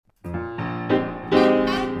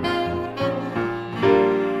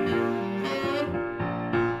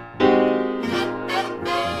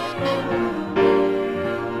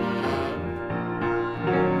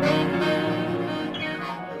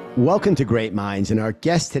Welcome to Great Minds, and our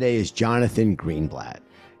guest today is Jonathan Greenblatt.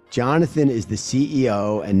 Jonathan is the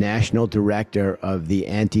CEO and National Director of the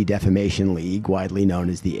Anti-Defamation League, widely known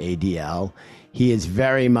as the ADL. He is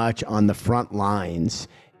very much on the front lines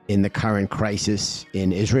in the current crisis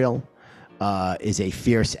in Israel, is a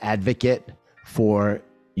fierce advocate for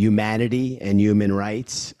humanity and human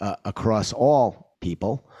rights across all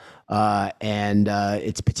people. And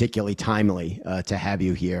it's particularly timely to have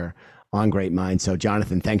you here on Great Minds. So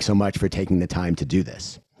Jonathan, thanks so much for taking the time to do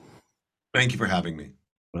this. Thank you for having me.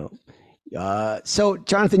 Well, so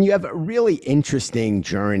Jonathan, you have a really interesting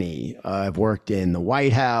journey. I've worked in the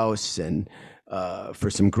White House and for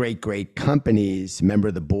some great companies, member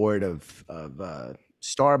of the board of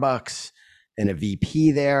Starbucks and a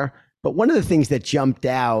VP there. But one of the things that jumped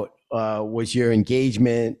out was your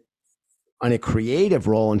engagement on a creative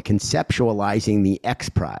role in conceptualizing the X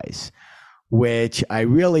Prize, which I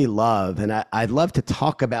really love. And I'd love to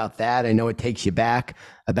talk about that. I know it takes you back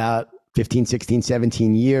about 15, 16,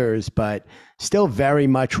 17 years, but still very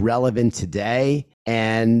much relevant today.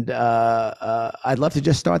 And I'd love to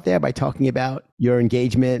just start there by talking about your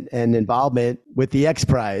engagement and involvement with the X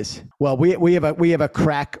Prize. Well, we have a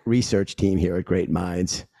crack research team here at Great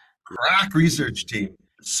Minds. Crack research team.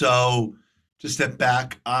 So to step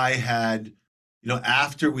back, I had,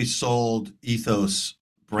 after we sold Ethos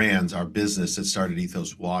Brands, our business that started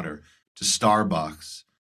Ethos Water, to Starbucks,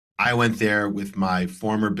 I went there with my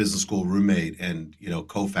former business school roommate and,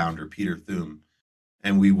 co-founder, Peter Thum,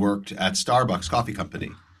 and we worked at Starbucks Coffee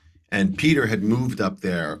Company. And Peter had moved up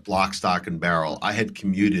there, lock, stock, and barrel. I had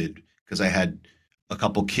commuted because I had a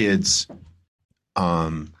couple kids,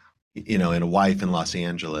 and a wife in Los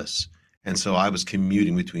Angeles. And so I was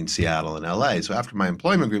commuting between Seattle and LA. So after my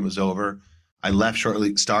employment agreement was over, I left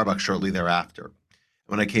Starbucks shortly thereafter.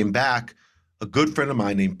 When I came back, a good friend of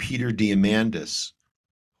mine named Peter Diamandis,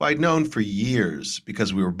 who I'd known for years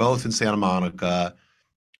because we were both in Santa Monica.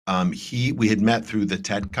 We had met through the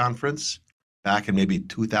TED conference back in maybe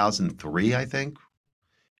 2003, I think.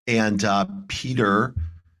 And Peter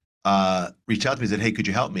reached out to me and said, "Hey, could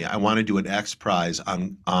you help me? I want to do an X Prize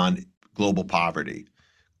on global poverty."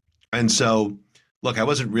 And so, look, I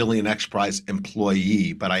wasn't really an X Prize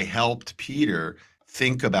employee, but I helped Peter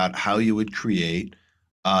think about how you would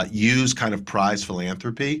use kind of prize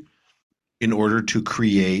philanthropy in order to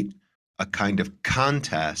create a kind of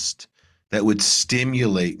contest that would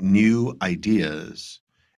stimulate new ideas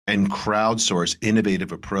and crowdsource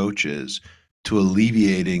innovative approaches to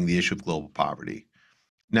alleviating the issue of global poverty.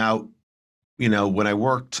 Now, when I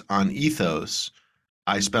worked on Ethos,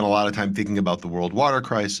 I spent a lot of time thinking about the world water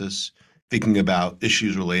crisis, thinking about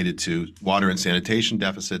issues related to water and sanitation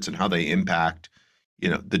deficits and how they impact,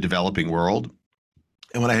 the developing world.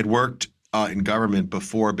 And when I had worked in government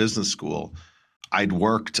before business school, I'd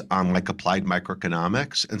worked on applied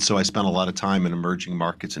microeconomics. And so I spent a lot of time in emerging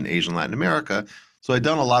markets in Asia and Latin America. So I'd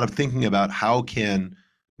done a lot of thinking about how can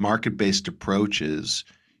market-based approaches,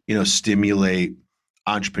 stimulate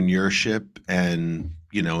entrepreneurship and,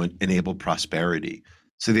 enable prosperity.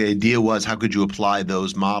 So the idea was, how could you apply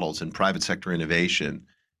those models in private sector innovation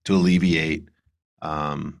to alleviate,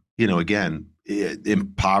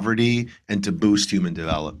 in poverty and to boost human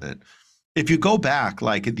development? If you go back, the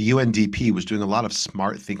UNDP was doing a lot of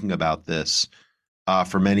smart thinking about this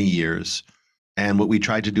for many years. And what we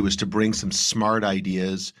tried to do was to bring some smart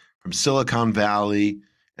ideas from Silicon Valley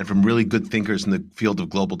and from really good thinkers in the field of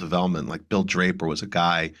global development. Like Bill Draper was a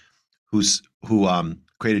guy who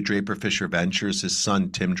created Draper Fisher Ventures. His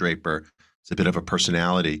son, Tim Draper, is a bit of a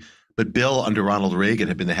personality. But Bill, under Ronald Reagan,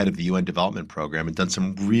 had been the head of the UN Development Program and done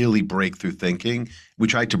some really breakthrough thinking. We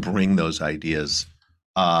tried to bring those ideas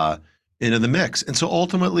into the mix. And so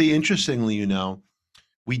ultimately, interestingly,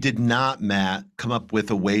 we did not, Matt, come up with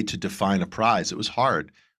a way to define a prize. It was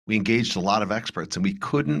hard. We engaged a lot of experts, and we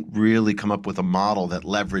couldn't really come up with a model that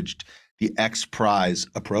leveraged the X Prize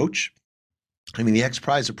approach. I mean, the X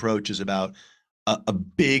Prize approach is about a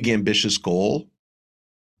big, ambitious goal,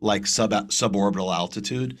 like suborbital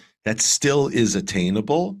altitude, that still is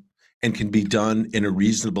attainable and can be done in a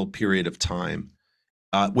reasonable period of time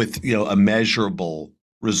with a measurable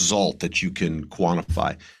result that you can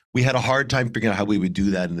quantify. We had a hard time figuring out how we would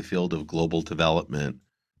do that in the field of global development,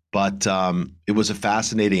 but it was a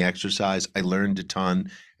fascinating exercise. I learned a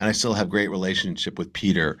ton, and I still have great relationship with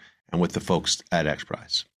Peter and with the folks at X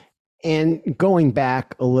Prize. And going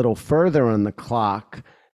back a little further on the clock,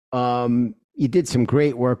 you did some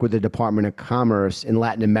great work with the Department of Commerce in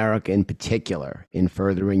Latin America in particular in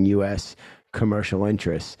furthering U.S. commercial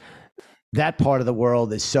interests. That part of the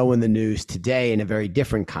world is so in the news today in a very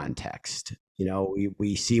different context.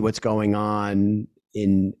 We see what's going on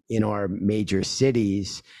in our major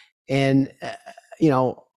cities. And you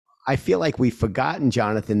know, I feel like we've forgotten,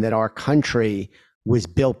 Jonathan, that our country was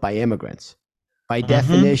built by immigrants. By Mm-hmm.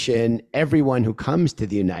 definition, everyone who comes to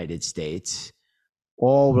the United States,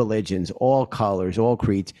 all religions, all colors, all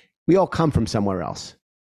creeds, we all come from somewhere else.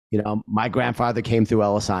 You know, my grandfather came through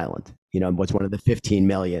Ellis Island, you know, was one of the 15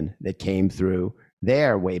 million that came through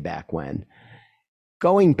there way back when.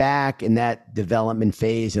 Going back in that development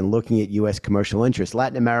phase and looking at US commercial interests,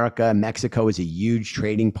 Latin America, Mexico is a huge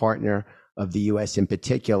trading partner of the US in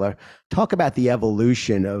particular. Talk about the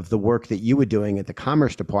evolution of the work that you were doing at the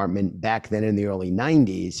Commerce Department back then in the early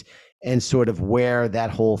 90s and sort of where that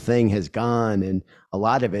whole thing has gone. And a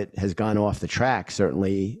lot of it has gone off the track,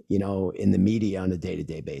 certainly, you know, in the media on a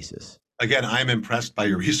day-to-day basis. Again, I'm impressed by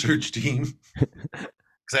your research team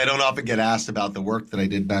because I don't often get asked about the work that I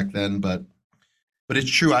did back then, but it's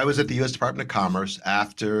true. I was at the U.S. Department of Commerce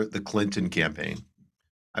after the Clinton campaign.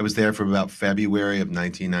 I was there from about February of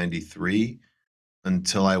 1993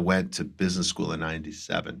 until I went to business school in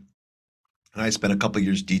 97. And I spent a couple of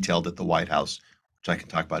years detailed at the White House, which I can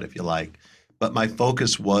talk about if you like. But my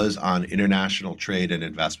focus was on international trade and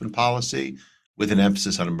investment policy with an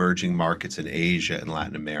emphasis on emerging markets in Asia and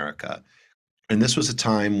Latin America. And this was a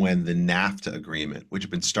time when the NAFTA agreement, which had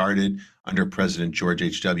been started under President George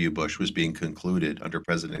H.W. Bush, was being concluded under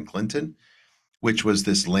President Clinton, which was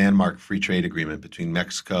this landmark free trade agreement between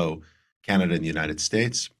Mexico, Canada, and the United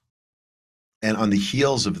States. And on the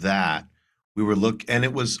heels of that, and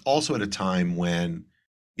it was also at a time when,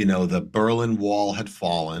 you know, the Berlin Wall had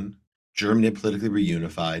fallen, Germany had politically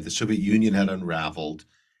reunified, the Soviet Union had unraveled,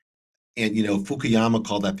 and, you know, Fukuyama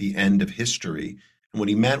called that the end of history. And what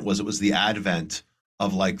he meant was it was the advent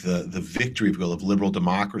of like the victory, if you will, of liberal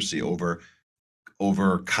democracy over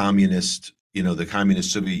communist, you know, the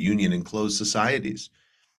communist Soviet Union and closed societies.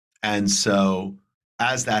 And so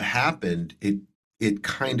as that happened, it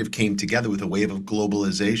kind of came together with a wave of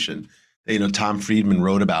globalization that, you know, Tom Friedman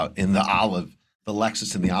wrote about in the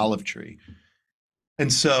Lexus and the olive tree.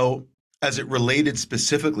 And so as it related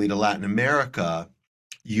specifically to Latin America,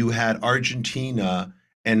 you had Argentina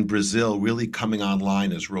and Brazil really coming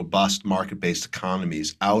online as robust market-based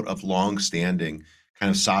economies out of long-standing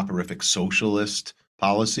kind of soporific socialist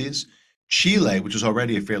policies. Chile, which was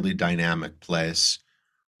already a fairly dynamic place,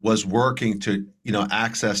 was working to, you know,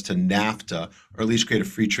 access to NAFTA or at least create a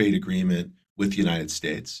free trade agreement with the United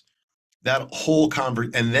States. That whole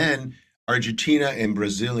and then Argentina and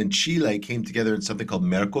Brazil and Chile came together in something called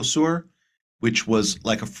Mercosur, which was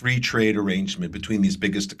like a free trade arrangement between these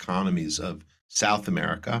biggest economies of South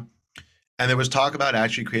America. And there was talk about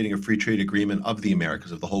actually creating a free trade agreement of the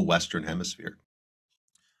Americas, of the whole Western Hemisphere.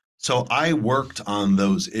 So I worked on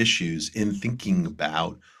those issues in thinking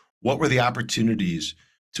about what were the opportunities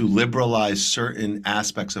to liberalize certain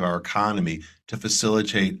aspects of our economy to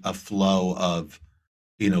facilitate a flow of,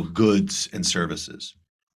 you know, goods and services,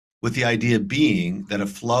 with the idea being that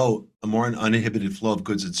a more uninhibited flow of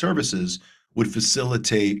goods and services would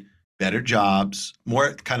facilitate better jobs,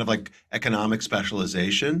 more kind of like economic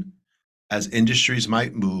specialization as industries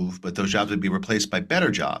might move, but those jobs would be replaced by better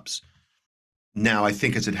jobs. Now, I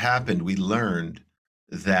think as it happened, we learned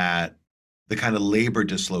that the kind of labor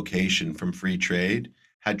dislocation from free trade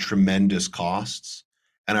had tremendous costs,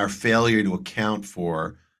 and our failure to account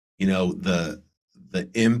for, you know, the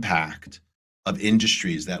impact of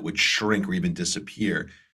industries that would shrink or even disappear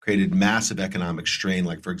created massive economic strain.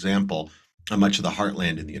 Like, for example, on much of the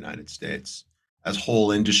heartland in the United States, as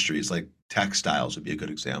whole industries like textiles would be a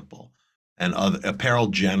good example, and other apparel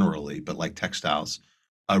generally, but like textiles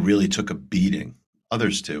really took a beating.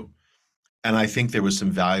 Others too. And I think there was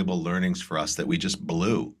some valuable learnings for us that we just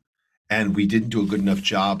blew. And we didn't do a good enough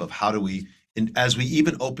job of how do we, and as we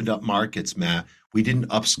even opened up markets, Matt, we didn't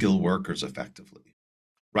upskill workers effectively,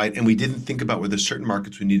 right? And we didn't think about where there's certain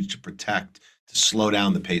markets we needed to protect to slow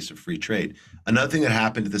down the pace of free trade. Another thing that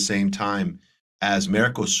happened at the same time as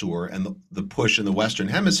Mercosur and the push in the Western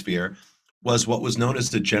Hemisphere was what was known as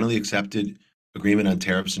the Generally Accepted Agreement on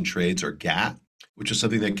Tariffs and Trades, or GATT, which was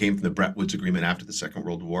something that came from the Bretton Woods Agreement after the Second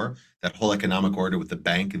World War, that whole economic order with the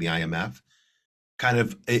bank and the IMF. Kind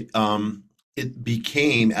of it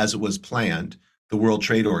became, as it was planned, the World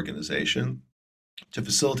Trade Organization to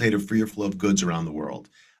facilitate a freer flow of goods around the world.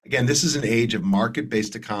 Again, this is an age of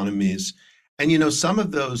market-based economies. And, you know, some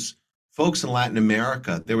of those folks in Latin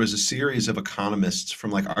America, there was a series of economists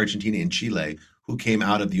from like Argentina and Chile who came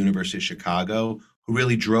out of the University of Chicago, who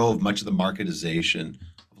really drove much of the marketization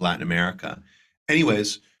of Latin America.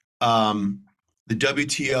 Anyways, the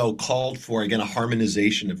WTO called for, again, a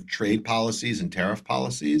harmonization of trade policies and tariff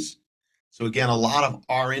policies. So again, a lot of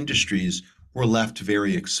our industries were left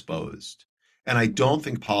very exposed. And I don't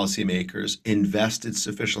think policymakers invested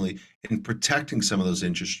sufficiently in protecting some of those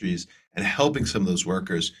industries and helping some of those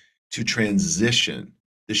workers to transition.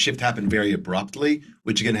 The shift happened very abruptly,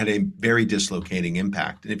 which again had a very dislocating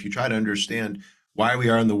impact. And if you try to understand why we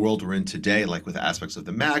are in the world we're in today, like with aspects of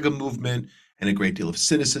the MAGA movement and a great deal of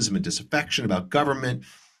cynicism and disaffection about government,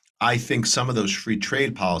 I think some of those free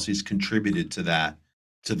trade policies contributed to that,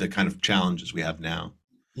 to the kind of challenges we have now.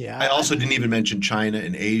 I Yeah, also didn't even mention China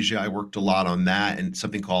and Asia. I worked a lot on that and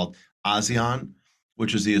something called ASEAN,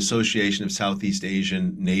 which is the Association of Southeast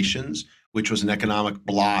Asian Nations, which was an economic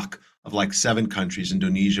bloc of like 7 countries: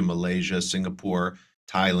 Indonesia, Malaysia, Singapore,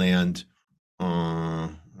 Thailand. What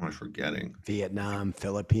am I forgetting? Vietnam,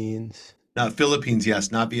 Philippines. Now, Philippines,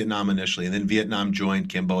 yes, not Vietnam initially. And then Vietnam joined,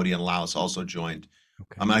 Cambodia and Laos also joined.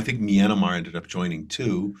 Okay. I think Myanmar ended up joining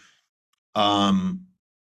too. Um,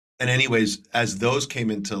 and anyways, as those came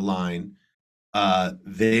into line,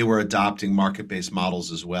 they were adopting market-based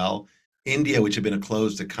models as well. India, which had been a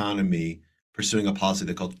closed economy, pursuing a policy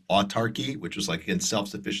they called autarky, which was like against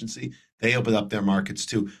self-sufficiency, they opened up their markets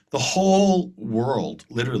too. The whole world,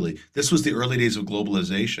 literally, this was the early days of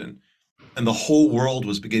globalization, and the whole world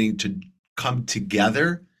was beginning to come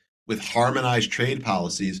together with harmonized trade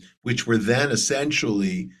policies, which were then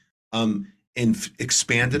essentially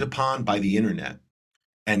expanded upon by the internet,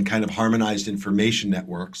 and kind of harmonized information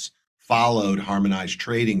networks followed harmonized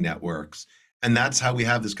trading networks. And that's how we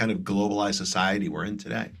have this kind of globalized society we're in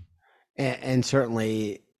today. And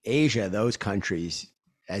certainly Asia, those countries,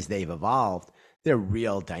 as they've evolved, they're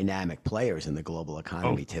real dynamic players in the global Oh,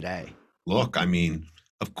 economy today. look, I mean,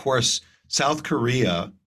 of course, South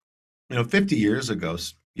Korea, 50 years ago,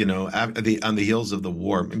 on the heels of the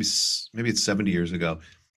war, maybe it's 70 years ago.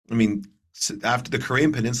 I mean, after the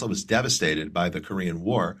Korean Peninsula was devastated by the Korean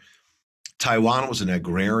War, Taiwan was an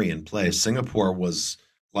agrarian place. Singapore was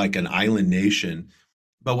like an island nation.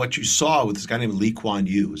 But what you saw with this guy named Lee Kuan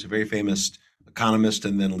Yew, who's a very famous economist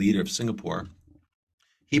and then leader of Singapore,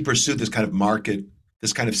 he pursued this kind of market,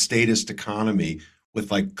 this kind of statist economy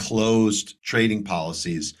with like closed trading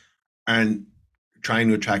policies and trying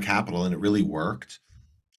to attract capital, and it really worked.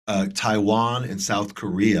 Taiwan and South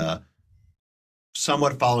Korea,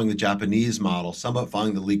 somewhat following the Japanese model, somewhat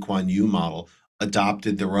following the Lee Kuan Yew model,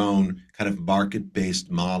 adopted their own kind of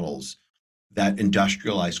market-based models that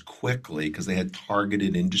industrialized quickly because they had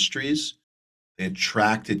targeted industries. They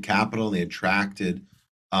attracted capital. They attracted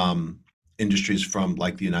industries from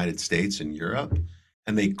like the United States and Europe,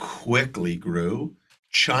 and they quickly grew.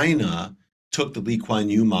 China took the Lee Kuan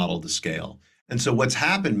Yew model to scale. And so what's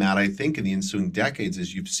happened, Matt, I think in the ensuing decades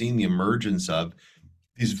is you've seen the emergence of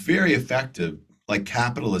these very effective, like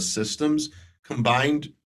capitalist systems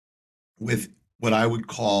combined with what I would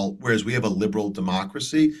call, whereas we have a liberal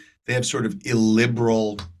democracy, they have sort of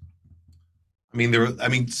illiberal.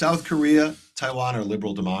 South Korea, Taiwan are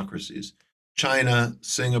liberal democracies. China,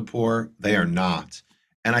 Singapore, they are not.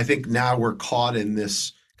 And I think now we're caught in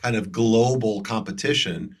this kind of global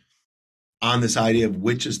competition on this idea of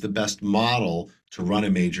which is the best model to run a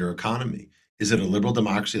major economy. Is it a liberal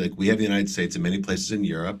democracy like we have in the United States and many places in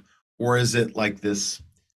Europe? Or is it like this,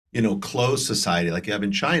 closed society like you have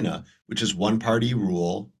in China, which is one party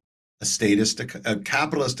rule, a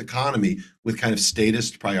capitalist economy with kind of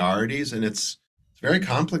statist priorities, and it's very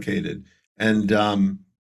complicated. And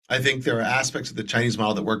I think there are aspects of the Chinese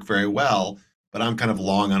model that work very well, but I'm kind of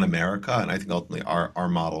long on America, and I think ultimately our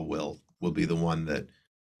model will be the one that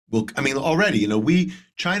will. I mean, already,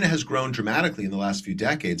 China has grown dramatically in the last few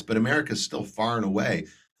decades, but America is still far and away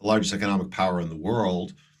the largest economic power in the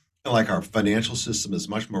world. And like our financial system is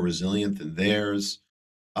much more resilient than theirs.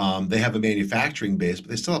 They have a manufacturing base, but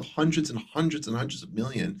they still have hundreds and hundreds and hundreds of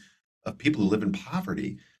million of people who live in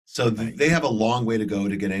poverty. So Right. they have a long way to go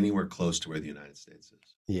to get anywhere close to where the United States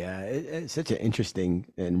is. Yeah, it's such an interesting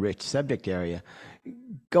and rich subject area.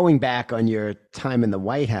 Going back on your time in the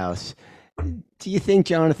White House, do you think,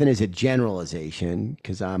 Jonathan, is a generalization,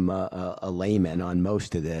 because I'm a layman on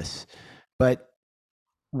most of this, but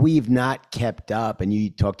we've not kept up, and you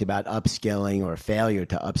talked about upskilling or failure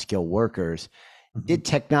to upskill workers. Mhm. Did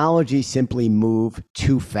technology simply move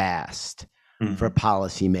too fast for Mhm.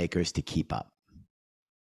 policymakers to keep up?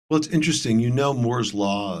 Well, it's interesting. Moore's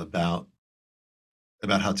law about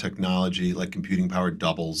how technology, like computing power,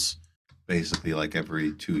 doubles basically like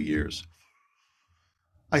every 2 years.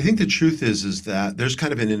 I think the truth is that there's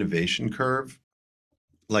kind of an innovation curve.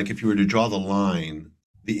 Like if you were to draw the line,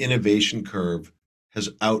 the innovation curve has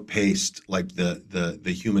outpaced like the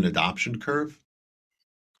human adoption curve.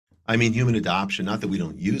 I mean, human adoption, not that we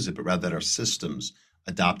don't use it, but rather that our systems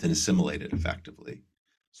adopt and assimilate it effectively.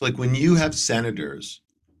 So like when you have senators,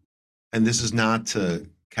 and this is not to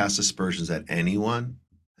cast aspersions at anyone,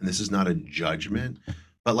 and this is not a judgment,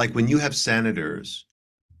 but like when you have senators,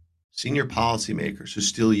 senior policymakers who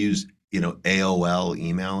still use, AOL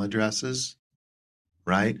email addresses,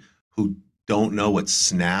 right? Who don't know what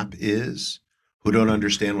Snap is, who don't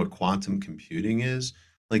understand what quantum computing is.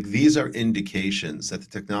 Like these are indications that the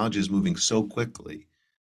technology is moving so quickly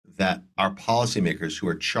that our policymakers who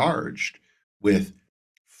are charged with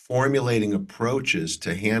formulating approaches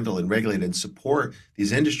to handle and regulate and support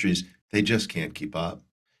these industries, they just can't keep up.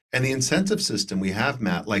 And the incentive system we have,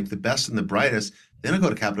 Matt, like the best and the brightest, they don't go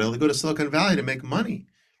to Capitol Hill, they go to Silicon Valley to make money.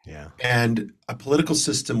 Yeah. And a political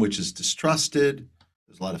system which is distrusted,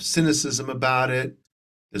 there's a lot of cynicism about it,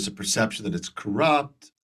 there's a perception that it's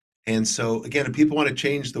corrupt. And so, again, if people want to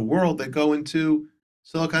change the world, they go into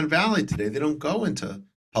Silicon Valley today. They don't go into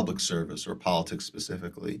public service or politics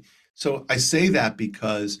specifically. So I say that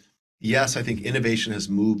because, yes, I think innovation has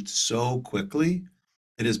moved so quickly.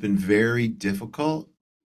 It has been very difficult.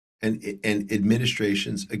 And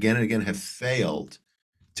administrations, again and again, have failed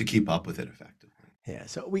to keep up with it effectively. Yeah.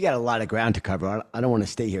 So we got a lot of ground to cover. I don't want to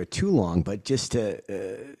stay here too long, but just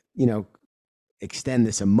to, extend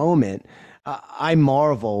this a moment, I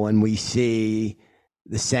marvel when we see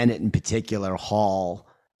the Senate in particular haul,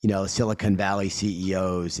 Silicon Valley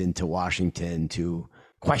CEOs into Washington to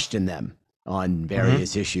question them on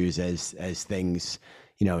various issues as things,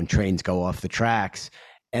 and trains go off the tracks.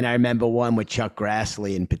 And I remember one with Chuck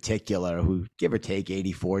Grassley in particular, who give or take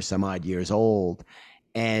 84 some odd years old.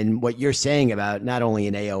 And what you're saying about not only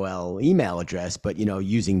an AOL email address, but,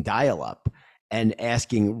 using dial-up and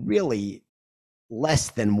asking really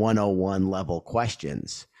less than 101 level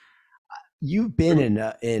questions. You've been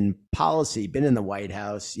in policy, been in the White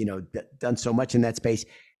House, done so much in that space.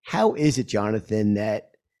 How is it, Jonathan,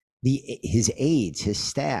 that his aides, his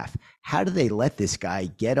staff, how do they let this guy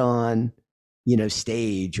get on,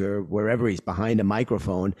 stage or wherever he's behind a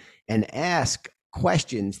microphone and ask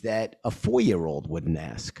questions that a 4-year-old wouldn't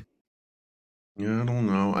ask? Yeah, I don't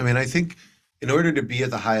know. I mean, I think in order to be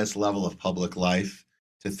at the highest level of public life,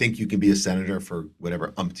 to think you can be a senator for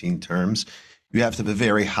whatever umpteen terms, you have to have a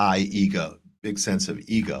very high ego, big sense of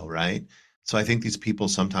ego, right? So I think these people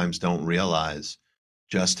sometimes don't realize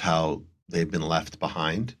just how they've been left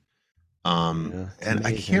behind. It's And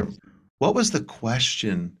I amazing. can't, what was the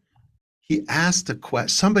question? He asked a question.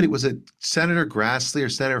 Somebody, was it Senator Grassley or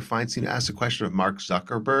Senator Feinstein, asked a question of Mark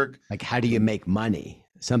Zuckerberg? Like, how do you make money?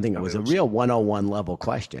 Something that was a real 101 level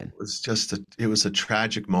question. It was a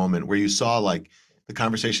tragic moment where you saw like the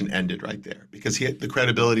conversation ended right there because the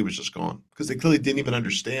credibility was just gone because they clearly didn't even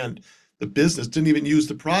understand the business, didn't even use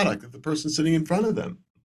the product of the person sitting in front of them.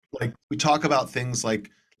 Like we talk about things like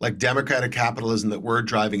democratic capitalism that we're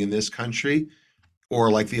driving in this country,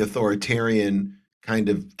 or like the authoritarian kind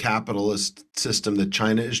of capitalist system that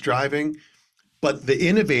China is driving. But the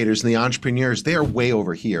innovators and the entrepreneurs, they are way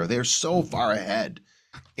over here. They're so far ahead.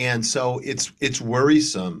 And so it's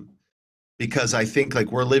worrisome because I think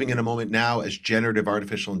like we're living in a moment now as generative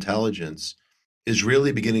artificial intelligence is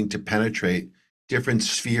really beginning to penetrate different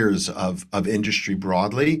spheres of industry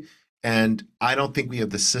broadly. And I don't think we have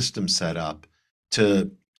the system set up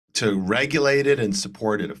to regulate it and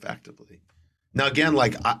support it effectively. Now, again,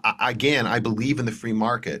 like I believe in the free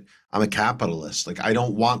market. I'm a capitalist. Like I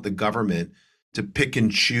don't want the government to pick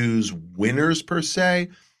and choose winners per se,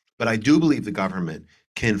 but I do believe the government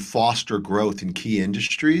can foster growth in key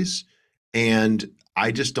industries. And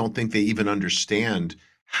I just don't think they even understand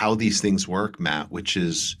how these things work, Matt, which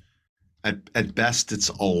is at best, it's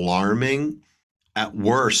alarming. At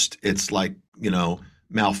worst, it's like,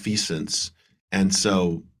 malfeasance. And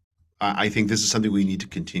so I think this is something we need to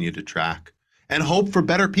continue to track and hope for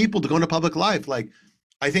better people to go into public life. Like,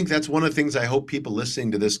 I think that's one of the things I hope people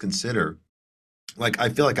listening to this consider. Like, I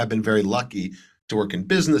feel like I've been very lucky to work in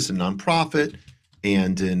business and nonprofit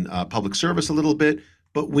and in public service a little bit,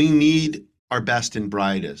 but we need our best and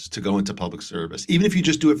brightest to go into public service, even if you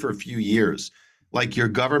just do it for a few years. Like your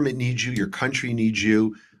government needs you, your country needs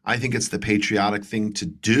you. I think it's the patriotic thing to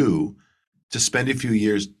do to spend a few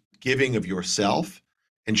years giving of yourself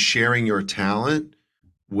and sharing your talent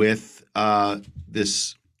with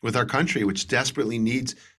with our country, which desperately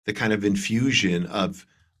needs the kind of infusion of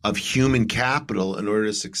human capital in order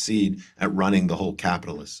to succeed at running the whole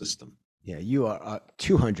capitalist system. Yeah, you are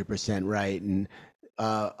 200% right. And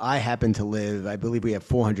I happen to live, I believe we have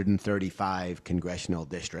 435 congressional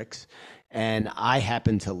districts. And I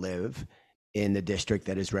happen to live in the district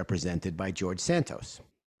that is represented by George Santos.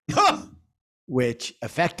 which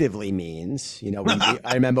effectively means,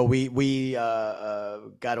 I remember we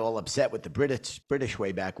got all upset with the British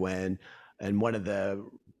way back when, and one of the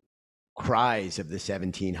cries of the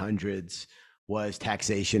 1700s was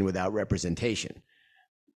taxation without representation.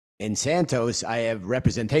 In Santos, I have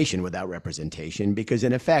representation without representation because,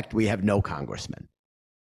 in effect, we have no congressman.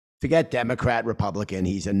 Forget Democrat, Republican.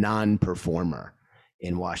 He's a non-performer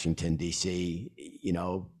in Washington, D.C.,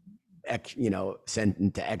 sent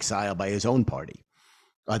into exile by his own party,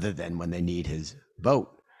 other than when they need his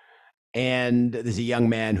vote. And there's a young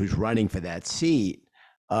man who's running for that seat.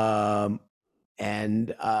 And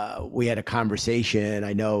we had a conversation.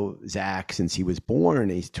 I know Zach since he was born.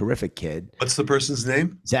 He's a terrific kid. What's the person's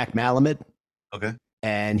name? Zach Malamed. Okay.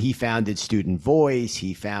 And he founded Student Voice.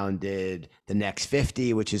 He founded the Next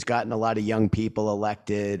 50, which has gotten a lot of young people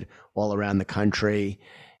elected all around the country.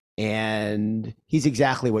 And he's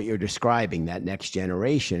exactly what you're describing, that next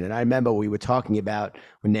generation. And I remember we were talking about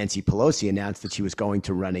when Nancy Pelosi announced that she was going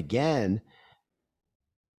to run again.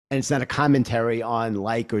 And it's not a commentary on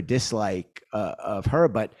like or dislike of her,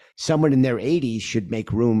 but someone in their 80s should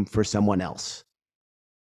make room for someone else.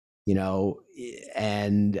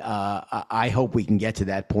 And I hope we can get to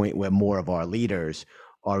that point where more of our leaders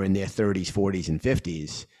are in their 30s, 40s, and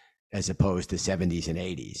 50s, as opposed to 70s and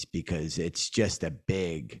 80s, because it's just a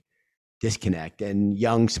big disconnect. And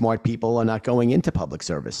young, smart people are not going into public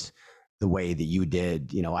service the way that you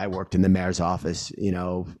did. I worked in the mayor's office,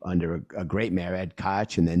 under a great mayor, Ed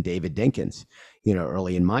Koch, and then David Dinkins,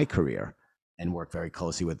 early in my career, and worked very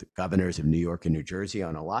closely with the governors of New York and New Jersey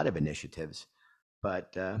on a lot of initiatives.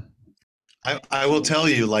 But I will tell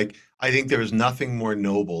you, I think there is nothing more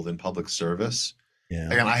noble than public service. Yeah.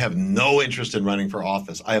 Again, I have no interest in running for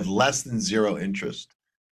office. I have less than zero interest.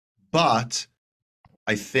 But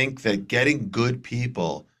I think that getting good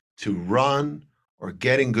people to run or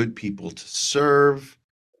getting good people to serve,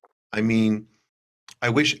 I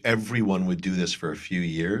wish everyone would do this for a few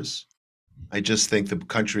years. I just think the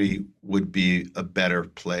country would be a better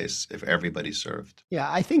place if everybody served. Yeah,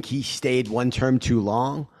 I think he stayed one term too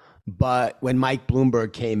long. But when Mike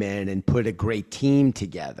Bloomberg came in and put a great team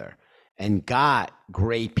together and got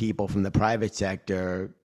great people from the private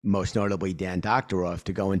sector, most notably Dan Doctoroff,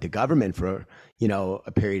 to go into government for,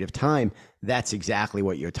 a period of time, that's exactly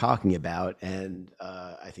what you're talking about. And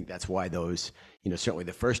I think that's why those, certainly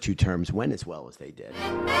the first two terms went as well as they did.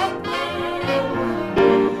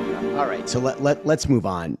 All right, so let's move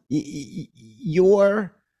on.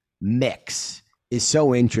 Your mix is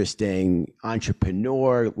so interesting.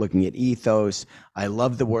 Entrepreneur, looking at Ethos. I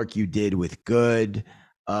love the work you did with Good.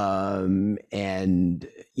 And,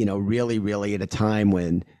 really, really at a time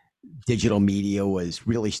when digital media was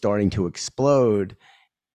really starting to explode,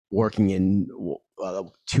 working in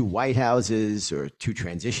two White Houses, or two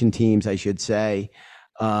transition teams, I should say.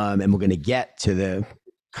 And we're going to get to the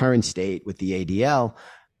current state with the ADL.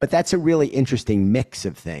 But that's a really interesting mix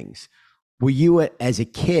of things. Were you, as a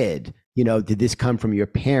kid, did this come from your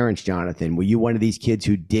parents, Jonathan? Were you one of these kids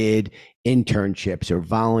who did internships or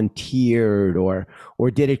volunteered, or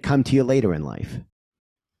did it come to you later in life?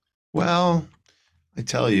 Well, I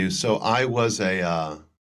tell you, so I was I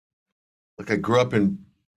grew up in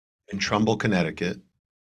Trumbull, Connecticut.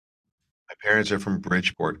 My parents are from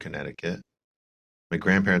Bridgeport, Connecticut. My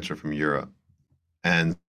grandparents are from Europe.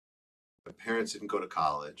 And my parents didn't go to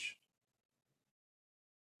college.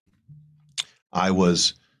 I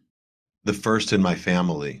was the first in my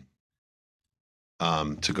family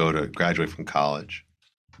to graduate from college.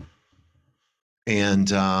 And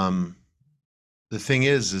the thing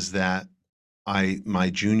is that my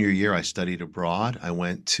junior year, I studied abroad. I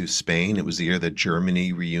went to Spain. It was the year that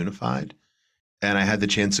Germany reunified. And I had the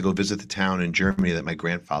chance to go visit the town in Germany that my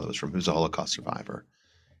grandfather was from, who was a Holocaust survivor.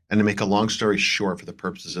 And to make a long story short, for the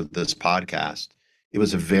purposes of this podcast, it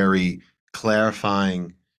was a very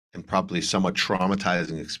clarifying and probably somewhat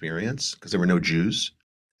traumatizing experience, because there were no Jews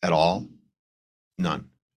at all, none.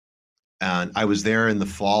 And I was there in the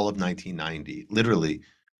fall of 1990, literally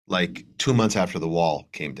 2 months after the wall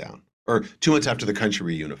came down, or 2 months after the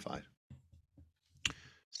country reunified.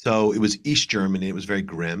 So it was East Germany. It was very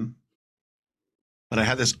grim. But I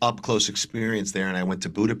had this up-close experience there, and I went to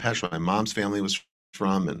Budapest, where my mom's family was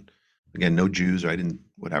from, and again, no Jews, or I didn't,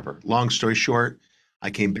 whatever. Long story short, I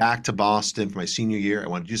came back to Boston for my senior year. I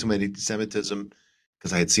wanted to do something about anti-Semitism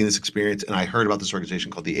because I had seen this experience, and I heard about this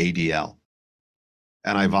organization called the ADL.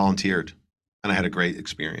 And I volunteered, and I had a great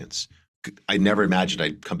experience. I never imagined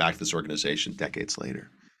I'd come back to this organization decades later.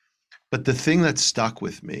 But the thing that stuck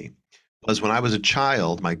with me was when I was a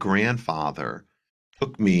child, my grandfather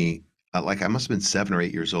took me, I must have been 7 or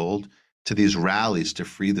 8 years old, to these rallies to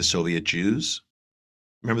free the Soviet Jews.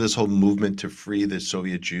 Remember this whole movement to free the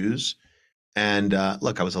Soviet Jews? And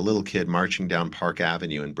look, I was a little kid marching down Park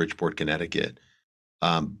Avenue in Bridgeport, Connecticut,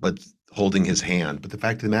 but holding his hand. But the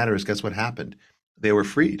fact of the matter is, guess what happened? They were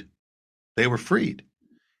freed. They were freed.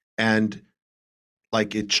 And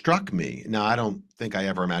like it struck me. Now, I don't think I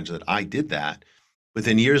ever imagined that I did that. But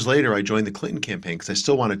then years later, I joined the Clinton campaign because I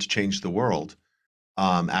still wanted to change the world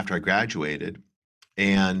after I graduated.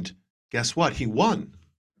 And guess what? He won,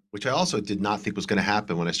 which I also did not think was going to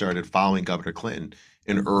happen when I started following Governor Clinton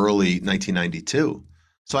in early 1992.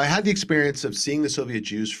 So I had the experience of seeing the Soviet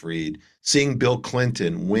Jews freed, seeing Bill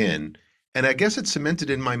Clinton win. And I guess it cemented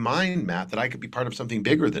in my mind, Matt, that I could be part of something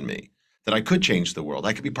bigger than me, that I could change the world.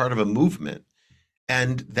 I could be part of a movement.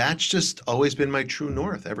 And that's just always been my true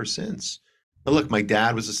north ever since. Now, look, my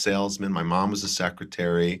dad was a salesman. My mom was a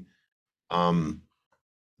secretary. Um,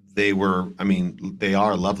 they were, I mean, they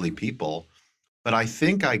are lovely people. But I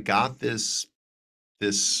think I got this,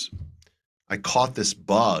 I caught this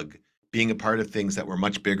bug being a part of things that were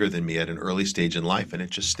much bigger than me at an early stage in life, and it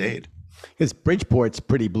just stayed. Because Bridgeport's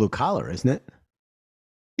pretty blue collar, isn't it?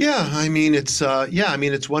 Yeah, I mean, it's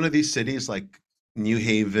one of these cities like New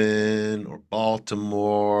Haven or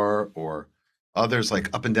Baltimore or others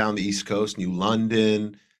like up and down the East Coast, New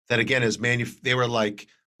London, that again is they were like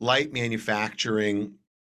light manufacturing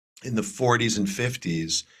in the 40s and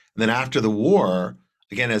 50s. And then after the war,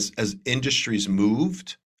 again, as industries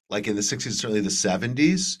moved, like in the 60s, certainly the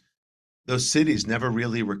 70s, those cities never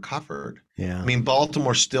really recovered. I Yeah. mean,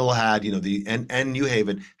 Baltimore still had, and New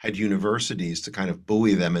Haven had universities to kind of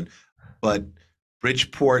buoy them, but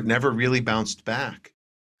Bridgeport never really bounced back.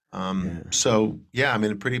 Yeah. So yeah, I'm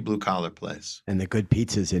in a pretty blue collar place. And the good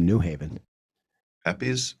pizzas in New Haven.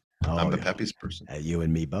 Pepe's, Oh, I'm a yeah. Pepe's person. You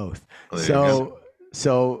and me both. Oh, there you go.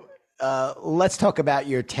 So let's talk about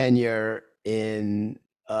your tenure in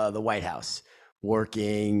the White House,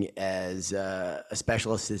 working as a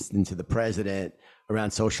special assistant to the president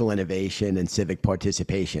around social innovation and civic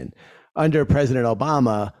participation. Under President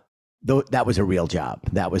Obama, though, that was a real job.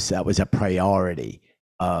 That was a priority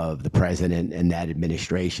of the president and that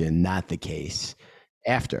administration. Not the case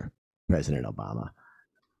after President Obama.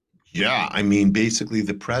 Yeah, I mean, basically,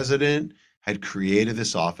 the president had created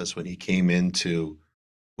this office when he created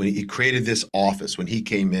this office when he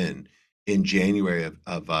came in January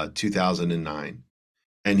of 2009,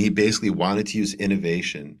 and he basically wanted to use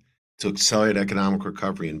innovation to accelerate economic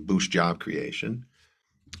recovery and boost job creation.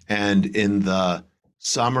 And in the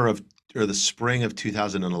summer of or the spring of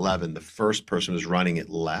 2011, the first person who was running it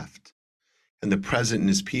left, and the president and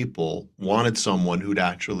his people wanted someone who'd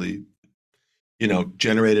actually,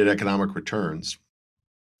 generated economic returns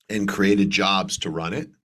and created jobs to run it.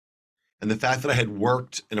 And the fact that I had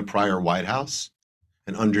worked in a prior White House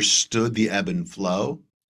and understood the ebb and flow,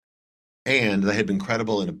 and I had been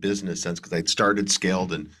credible in a business sense because I'd started,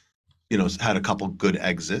 scaled, and had a couple good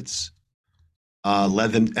exits,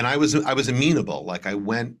 led them, and I was amenable. Like I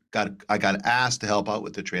got asked to help out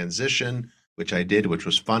with the transition, which I did, which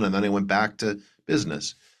was fun, and then I went back to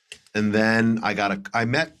business. And then I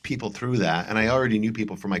met people through that, and I already knew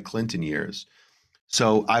people from my Clinton years.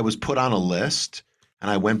 So I was put on a list,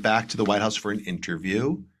 and I went back to the White House for an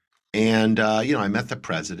interview. And I met the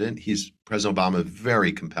president. President Obama,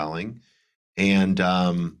 very compelling. And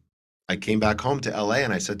I came back home to LA,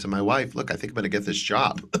 and I said to my wife, "Look, I think I'm going to get this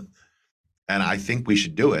job, and I think we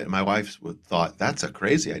should do it." And my wife thought, "That's a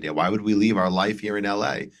crazy idea. Why would we leave our life here in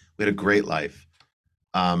LA? We had a great life."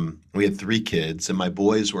 We had 3 kids, and my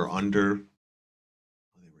boys were they were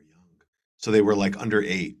young. So they were like under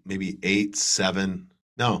 8, maybe 8, 7,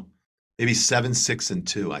 no, maybe 7, 6, and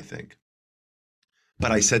 2, I think.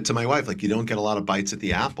 But I said to my wife, like, you don't get a lot of bites at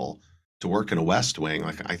the apple to work in a West Wing.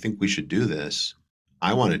 Like, I think we should do this.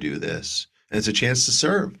 I want to do this. And it's a chance to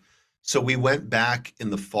serve. So we went back in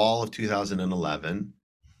the fall of 2011,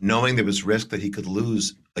 knowing there was risk that he could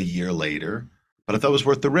lose a year later, but I thought it was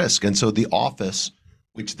worth the risk. And so the office,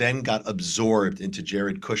 which then got absorbed into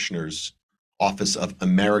Jared Kushner's Office of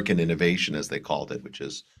American Innovation, as they called it, which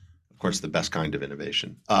is, of course, the best kind of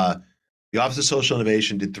innovation. The Office of Social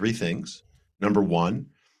Innovation did 3 things. Number one,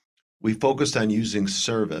 we focused on using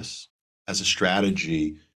service as a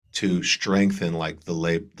strategy to strengthen like the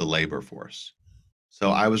labor force.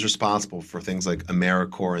 So I was responsible for things like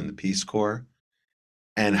AmeriCorps and the Peace Corps,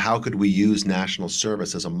 and how could we use national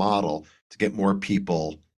service as a model to get more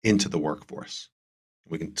people into the workforce.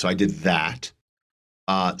 So I did that.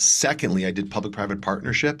 Secondly, I did public-private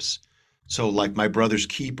partnerships. So like My Brother's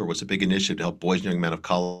Keeper was a big initiative to help boys and young men of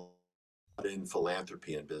color in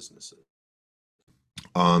philanthropy and businesses.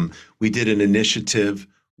 We did an initiative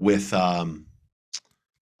with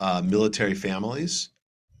military families.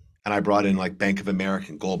 And I brought in like Bank of America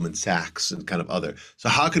and Goldman Sachs and kind of other. So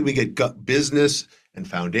how could we get business and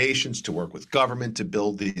foundations to work with government to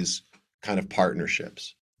build these kind of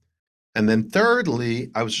partnerships? And then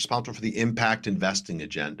thirdly, I was responsible for the impact investing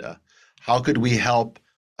agenda. How could we help,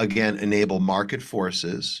 again, enable market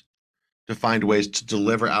forces to find ways to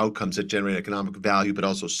deliver outcomes that generate economic value, but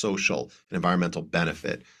also social and environmental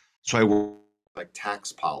benefit? So I work like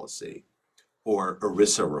tax policy or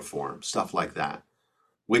ERISA reform, stuff like that,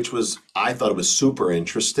 which was, I thought it was super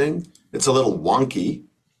interesting. It's a little wonky,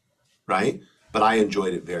 right? But I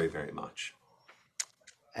enjoyed it very, very much.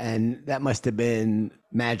 And that must have been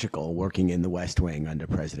magical working in the West Wing under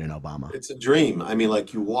President Obama. It's a dream. I mean,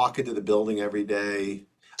 like you walk into the building every day.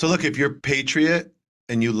 So look, if you're a patriot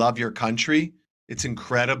and you love your country, it's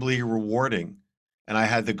incredibly rewarding. And I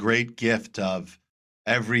had the great gift of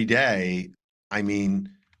every day, I mean,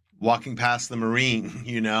 walking past the Marine,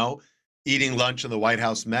 eating lunch in the White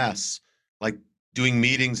House mess, like doing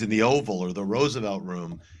meetings in the Oval or the Roosevelt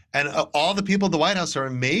Room. And all the people at the White House are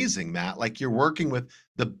amazing, Matt. Like you're working with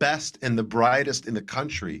the best and the brightest in the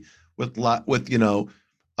country with like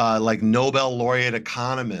Nobel laureate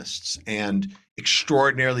economists and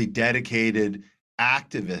extraordinarily dedicated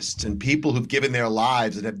activists and people who've given their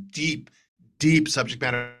lives and have deep, deep subject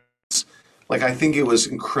matter. Like I think it was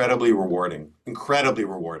incredibly rewarding, incredibly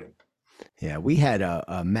rewarding. Yeah, we had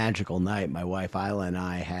a magical night. My wife Isla and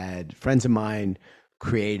I had friends of mine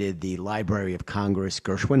created the Library of Congress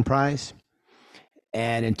Gershwin Prize.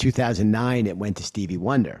 And in 2009, it went to Stevie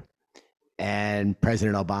Wonder. And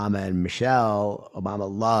President Obama and Michelle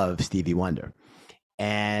Obama love Stevie Wonder.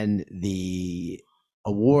 And the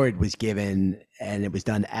award was given, and it was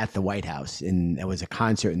done at the White House. And it was a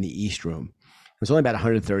concert in the East Room. It was only about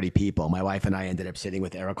 130 people. My wife and I ended up sitting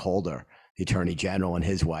with Eric Holder, the Attorney General, and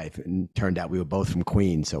his wife. And it turned out we were both from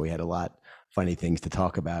Queens, so we had a lot of funny things to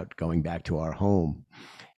talk about going back to our home.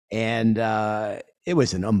 And it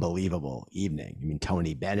was an unbelievable evening. I mean,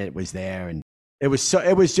 Tony Bennett was there, and it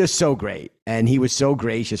was just so great. And he was so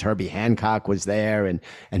gracious. Herbie Hancock was there, and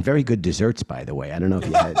very good desserts, by the way. I don't know if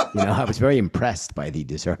you had, I was very impressed by the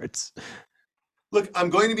desserts. Look, I'm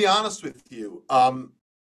going to be honest with you.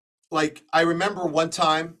 Like I remember one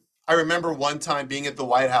time being at the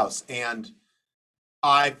White House, and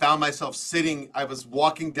I found myself I was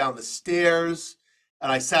walking down the stairs,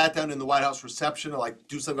 and I sat down in the White House reception to like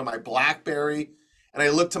do something on my BlackBerry, and I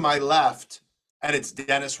looked to my left, and it's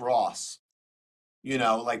Dennis Ross,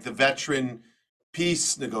 like the veteran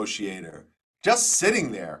peace negotiator, just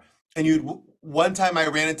sitting there. And one time I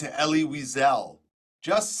ran into Elie Wiesel,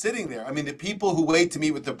 just sitting there. I mean, the people who wait to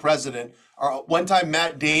meet with the president are one time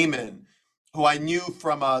Matt Damon, who I knew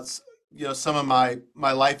from some of my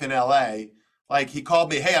life in LA. Like he called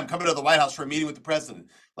me, hey, I'm coming to the White House for a meeting with the president.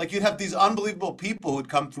 Like you'd have these unbelievable people who'd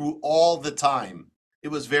come through all the time. It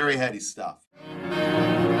was very heady stuff.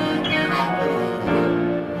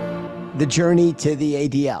 The journey to the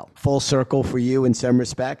ADL, full circle for you in some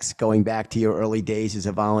respects, going back to your early days as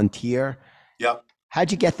a volunteer. Yep.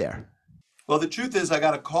 How'd you get there? Well, the truth is I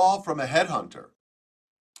got a call from a headhunter.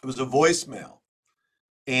 It was a voicemail.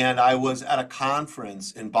 And I was at a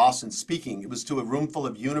conference in Boston speaking. It was to a room full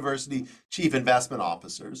of university chief investment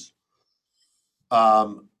officers.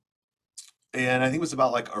 And I think it was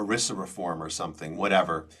about like ERISA reform or something,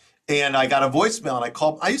 whatever. And I got a voicemail and I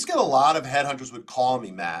called. I used to get a lot of headhunters would call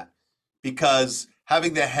me, Matt, because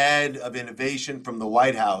having the head of innovation from the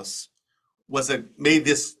White House made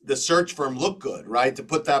the search firm look good, right? To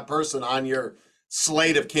put that person on your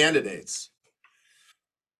slate of candidates.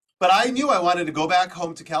 But I knew I wanted to go back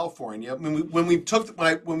home to California. When we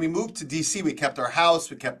moved to DC, we kept our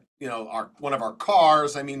house, we kept one of our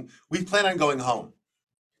cars. I mean, we planned on going home.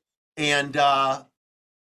 And I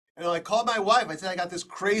called my wife. I said I got this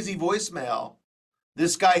crazy voicemail.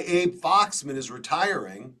 This guy Abe Foxman is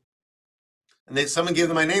retiring, and someone gave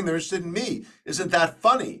them my name. They're interested in me. Isn't that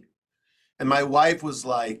funny? And my wife was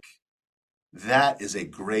like, "That is a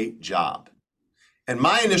great job." And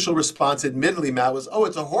my initial response, admittedly, Matt, was, "Oh,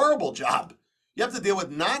 it's a horrible job. You have to deal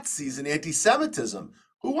with Nazis and anti-Semitism.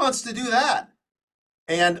 Who wants to do that?"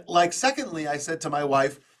 And secondly, I said to my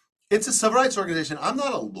wife, "It's a civil rights organization. I'm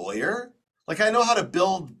not a lawyer. Like I know how to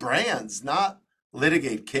build brands, not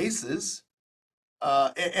litigate cases.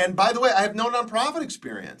 And by the way, I have no nonprofit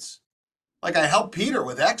experience. Like I helped Peter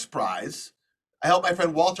with X Prize. I helped my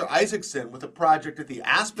friend Walter Isaacson with a project at the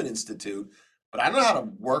Aspen Institute. But I don't know how to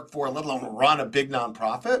work for, let alone run a big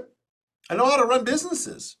nonprofit. I know how to run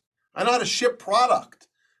businesses. I know how to ship product.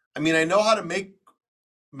 I mean, I know how to make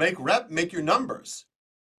your numbers."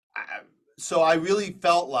 so I really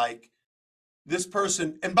felt like this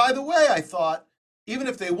person, and by the way, I thought, even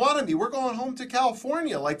if they wanted me, we're going home to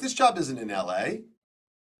California. Like, this job isn't in LA.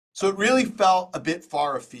 So it really felt a bit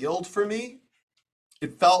far afield for me.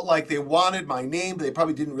 It felt like they wanted my name, but they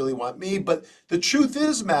probably didn't really want me. But the truth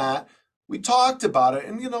is, Matt, we talked about it.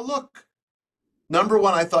 And, look, number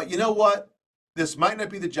one, I thought, you know what? This might not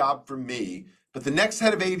be the job for me, but the next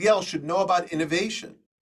head of ADL should know about innovation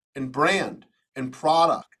and brand and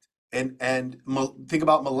product and think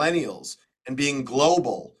about millennials and being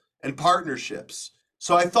global and partnerships.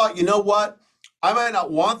 So I thought, you know what? I might not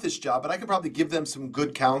want this job, but I could probably give them some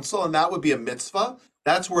good counsel, and that would be a mitzvah.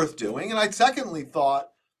 That's worth doing. And I secondly thought,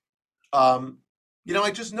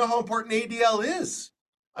 I just know how important ADL is.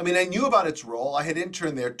 I mean, I knew about its role. I had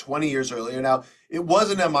interned there 20 years earlier. Now, it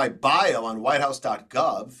wasn't in my bio on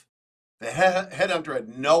whitehouse.gov. The headhunter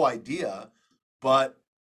had no idea, but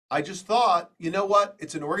I just thought, you know what?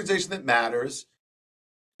 It's an organization that matters.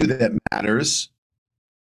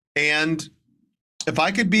 And if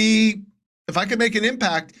I could make an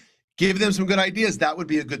impact, give them some good ideas, that would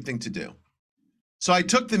be a good thing to do. So I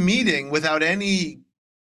took the meeting without any,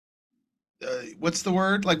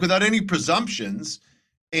 without any presumptions.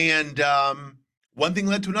 And one thing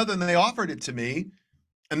led to another, and they offered it to me.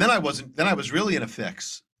 And then I was really in a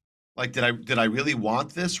fix. Like, did I really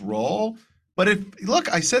want this role? But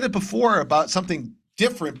I said it before about something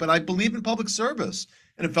different, but I believe in public service,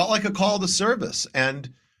 and it felt like a call to service. And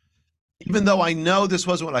even though I know this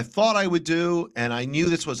wasn't what I thought I would do, and I knew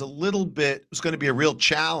this was going to be a real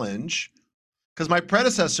challenge, because my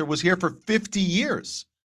predecessor was here for 50 years.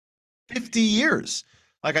 50 years.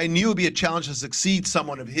 Like, I knew it would be a challenge to succeed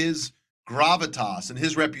someone of his gravitas and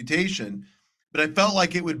his reputation, but I felt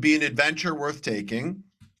like it would be an adventure worth taking.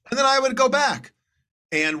 And then I would go back.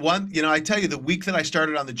 And I tell you, the week that I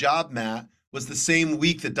started on the job, Matt, was the same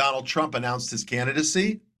week that Donald Trump announced his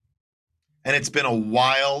candidacy. And it's been a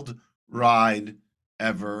wild ride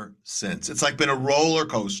ever since. It's like been a roller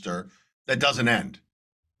coaster that doesn't end.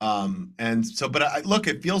 Look,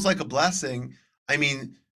 it feels like a blessing. I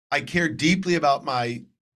mean, I care deeply about my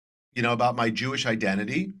Jewish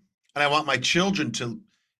identity, and I want my children to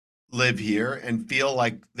live here and feel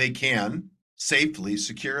like they can safely,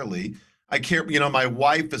 securely. I care, my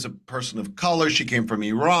wife is a person of color. She came from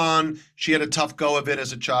Iran. She had a tough go of it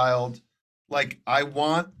as a child. Like,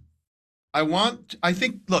 look,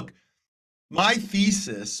 my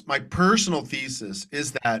personal thesis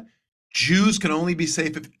is that Jews can only be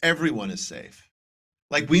safe if everyone is safe.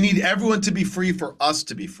 Like, we need everyone to be free for us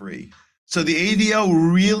to be free. So the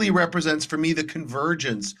ADL really represents for me the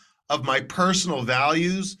convergence of my personal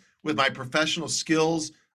values with my professional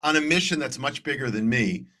skills on a mission that's much bigger than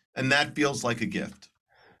me. And that feels like a gift.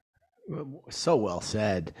 So well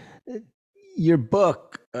said. Your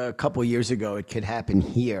book, a couple of years ago, It Could Happen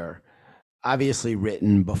Here, obviously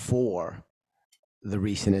written before the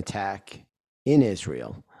recent attack in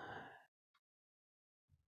Israel.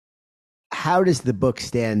 How does the book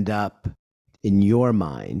stand up in your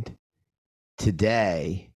mind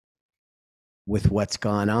today with what's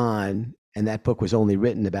gone on? And that book was only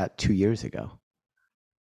written about 2 years ago.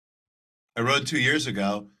 I wrote 2 years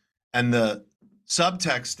ago, and the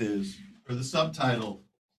subtitle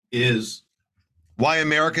is Why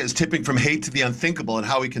America is Tipping from Hate to the Unthinkable and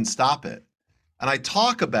How We Can Stop It. And I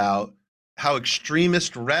talk about how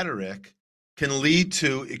extremist rhetoric can lead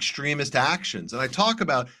to extremist actions. And I talk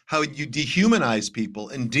about how you dehumanize people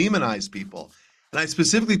and demonize people. And I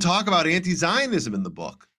specifically talk about anti-Zionism in the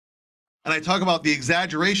book. And I talk about the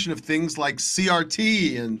exaggeration of things like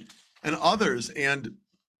CRT and others. And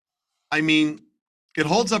I mean, it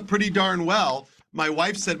holds up pretty darn well. My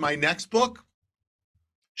wife said my next book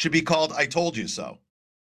should be called I Told You So.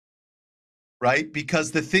 Right?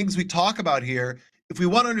 Because the things we talk about here, if we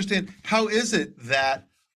want to understand, how is it that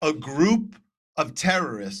a group of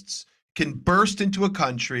terrorists can burst into a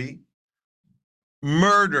country,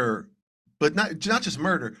 murder, but not just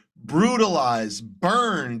murder, brutalize,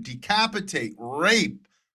 burn, decapitate, rape,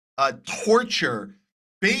 torture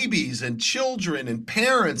babies and children and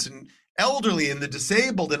parents and elderly and the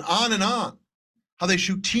disabled and on, how they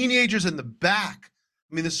shoot teenagers in the back.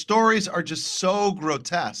 I mean, the stories are just so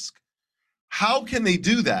grotesque. How can they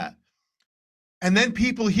do that? And then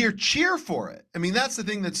people here cheer for it. I mean, that's the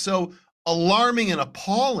thing that's so alarming and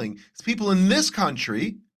appalling. It's people in this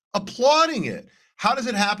country applauding it. How does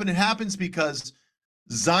it happen? It happens because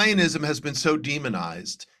Zionism has been so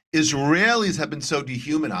demonized. Israelis have been so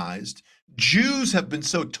dehumanized. Jews have been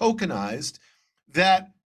so tokenized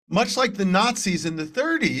that, much like the Nazis in the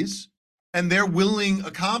 30s and their willing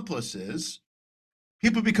accomplices,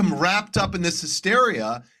 people become wrapped up in this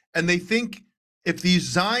hysteria, And they think if these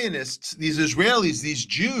Zionists, these Israelis, these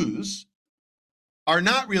Jews are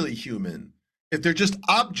not really human, if they're just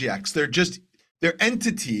objects, they're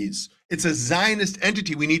entities, it's a Zionist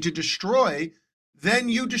entity we need to destroy, then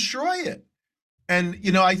you destroy it. And,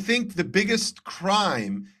 I think the biggest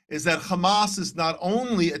crime is that Hamas is not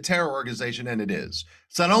only a terror organization, and it is.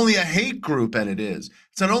 It's not only a hate group, and it is.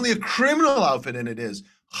 It's not only a criminal outfit, and it is.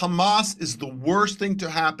 Hamas is the worst thing to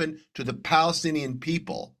happen to the Palestinian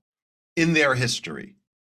people in their history.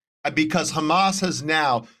 Because Hamas has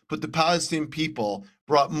now put the Palestinian people,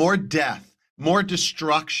 brought more death, more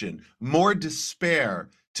destruction, more despair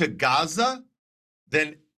to Gaza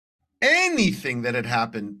than anything that had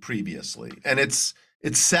happened previously. And it's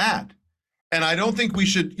sad. And I don't think we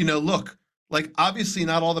should, look, like obviously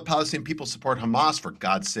not all the Palestinian people support Hamas, for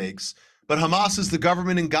God's sakes, but Hamas is the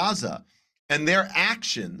government in Gaza, and their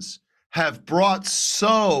actions have brought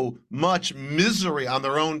so much misery on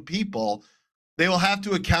their own people. They will have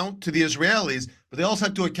to account to the Israelis, but they also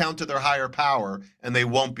have to account to their higher power, and they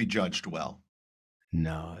won't be judged well.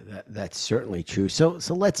 No, that's certainly true. So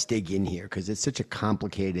let's dig in here, because it's such a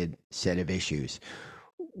complicated set of issues.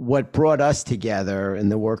 What brought us together in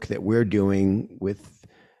the work that we're doing with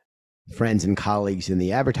friends and colleagues in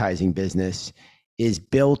the advertising business is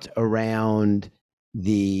built around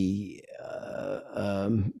the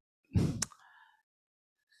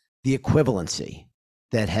equivalency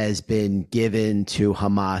that has been given to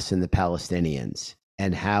Hamas and the Palestinians,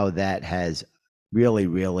 and how that has really,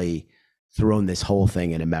 really thrown this whole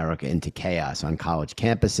thing in America into chaos on college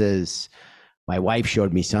campuses. My wife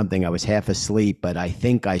showed me something. I was half asleep, but I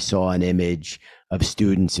think I saw an image of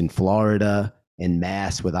students in Florida en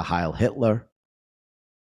masse with a Heil Hitler.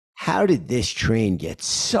 How did this train get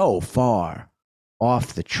so far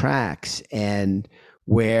off the tracks, and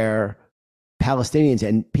where Palestinians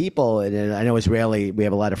and people, and I know Israeli, we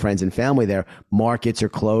have a lot of friends and family there, markets are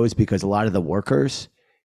closed because a lot of the workers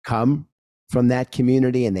come from that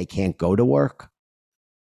community and they can't go to work?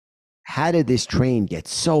 How did this train get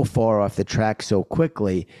so far off the track so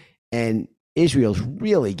quickly? And Israel's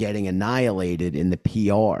really getting annihilated in the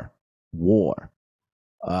PR war.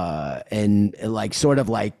 And like sort of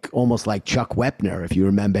like almost like Chuck Wepner, if you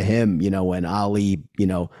remember him, when Ali,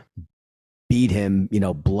 beat him,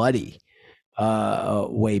 bloody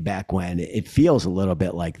way back when. It feels a little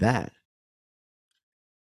bit like that.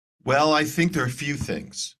 Well, I think there are a few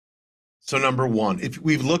things. So number one, if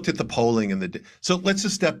we've looked at the polling so let's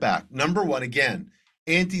just step back. Number one, again,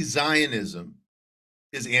 anti-Zionism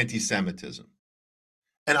is anti-Semitism.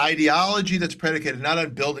 An ideology that's predicated not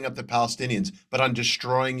on building up the Palestinians, but on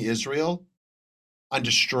destroying Israel, on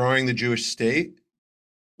destroying the Jewish state,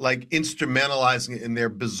 like instrumentalizing it in their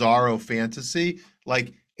bizarro fantasy.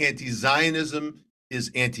 Like anti-Zionism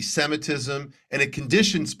is anti-Semitism, and it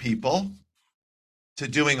conditions people to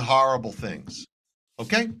doing horrible things.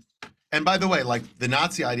 Okay? And by the way, like the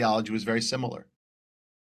Nazi ideology was very similar.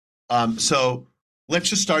 So let's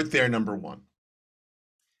just start there, number one.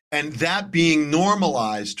 And that being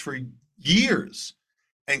normalized for years,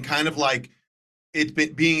 and kind of like it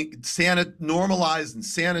being normalized and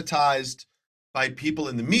sanitized by people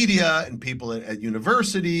in the media and people at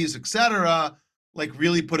universities, et cetera, like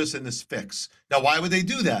really put us in this fix. Now, why would they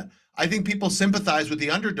do that? I think people sympathize with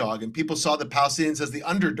the underdog, and people saw the Palestinians as the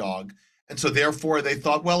underdog. And so therefore they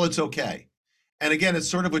thought, well, it's okay. And again, it's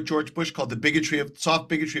sort of what George Bush called the soft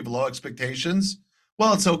bigotry of low expectations.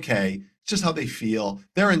 Well, it's okay. It's just how they feel.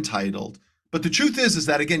 They're entitled. But the truth is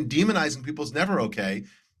that, again, demonizing people is never okay.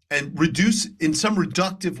 And reduce in some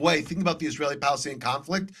reductive way, think about the Israeli-Palestinian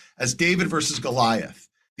conflict as David versus Goliath,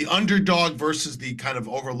 the underdog versus the kind of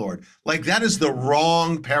overlord. Like that is the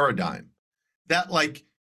wrong paradigm. That's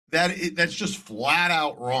just flat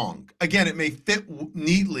out wrong. Again, it may fit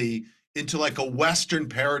neatly into like a Western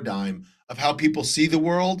paradigm of how people see the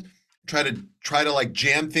world, try to like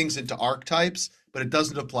jam things into archetypes, but it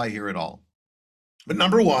doesn't apply here at all. But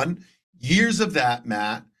number one, years of that,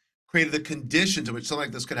 Matt, created the conditions in which something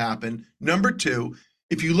like this could happen. Number two,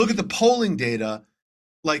 if you look at the polling data,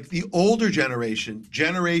 like the older generation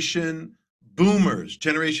boomers,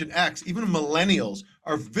 Generation X, even millennials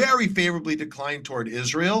are very favorably declined toward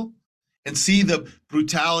Israel and see the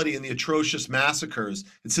brutality and the atrocious massacres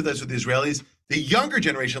and see that's with the Israelis. The younger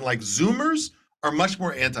generation, like Zoomers, are much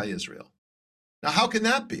more anti-Israel. Now, how can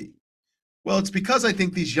that be? Well, it's because I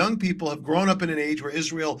think these young people have grown up in an age where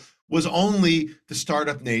Israel was only the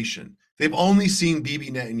startup nation. They've only seen Bibi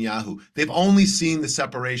Netanyahu. They've only seen the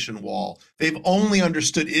separation wall. They've only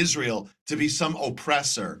understood Israel to be some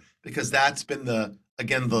oppressor, because that's been the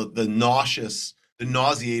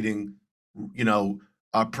nauseating,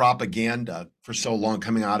 propaganda for so long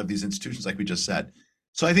coming out of these institutions, like we just said.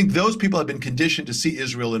 So I think those people have been conditioned to see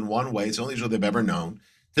Israel in one way. It's the only Israel they've ever known.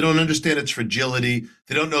 They don't understand its fragility.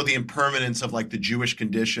 They don't know the impermanence of like the Jewish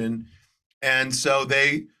condition. And so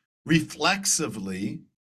they reflexively,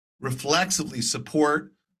 reflexively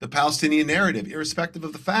support the Palestinian narrative, irrespective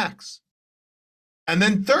of the facts. And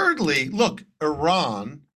then thirdly, look,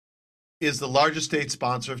 Iran is the largest state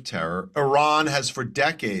sponsor of terror. Iran has for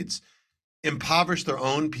decades impoverished their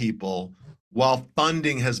own people while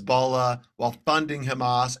funding Hezbollah, while funding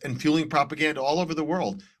Hamas, and fueling propaganda all over the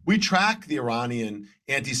world. We track the Iranian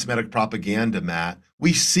anti-Semitic propaganda, Matt.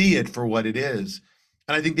 We see it for what it is.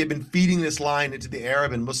 And I think they've been feeding this line into the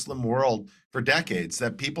Arab and Muslim world for decades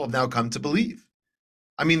that people have now come to believe.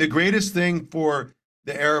 I mean, the greatest thing for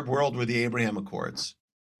the Arab world were the Abraham Accords,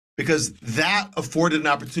 because that afforded an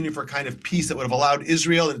opportunity for a kind of peace that would have allowed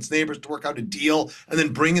Israel and its neighbors to work out a deal and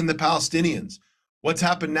then bring in the Palestinians. What's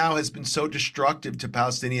happened now has been so destructive to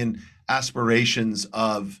Palestinian aspirations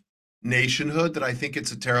of nationhood that I think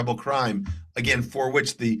it's a terrible crime, again, for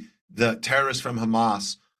which the terrorists from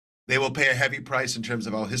Hamas, they will pay a heavy price in terms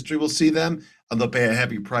of how history will see them, and they'll pay a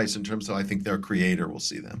heavy price in terms of how I think their creator will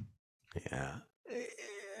see them. Yeah.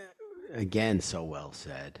 Again, so well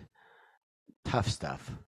said. Tough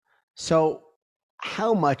stuff. So,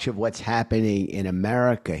 how much of what's happening in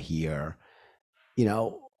America here,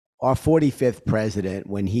 our 45th president,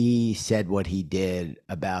 when he said what he did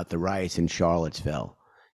about the riots in Charlottesville,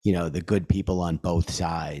 the good people on both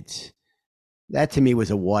sides, that to me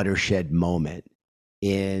was a watershed moment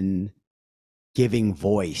in giving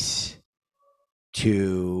voice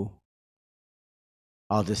to,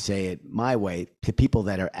 I'll just say it my way, to people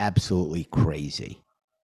that are absolutely crazy.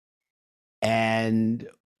 And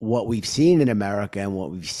what we've seen in America and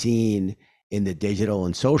what we've seen in the digital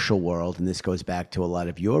and social world, and this goes back to a lot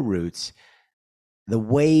of your roots, the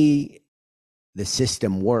way the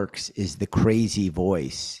system works is the crazy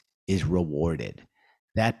voice is rewarded.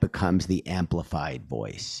 That becomes the amplified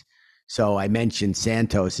voice. So I mentioned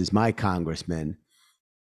Santos is my congressman.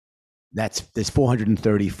 There's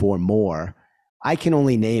 434 more. I can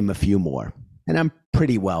only name a few more, and I'm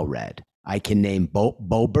pretty well read. I can name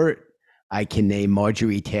Boebert. I can name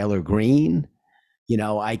Marjorie Taylor Greene.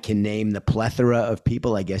 I can name the plethora of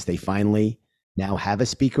people. I guess they finally now have a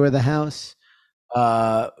Speaker of the House.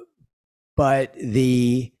 But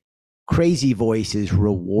the crazy voice is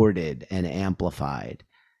rewarded and amplified.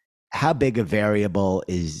 How big a variable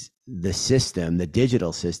is the system, the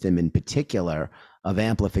digital system in particular, of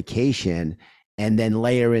amplification? And then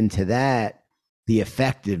layer into that the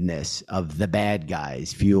effectiveness of the bad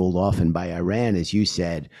guys, fueled often by Iran, as you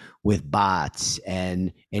said, with bots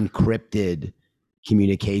and encrypted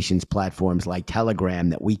communications platforms like Telegram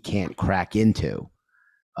that we can't crack into.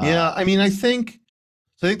 Yeah, I mean, I think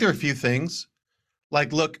there are a few things.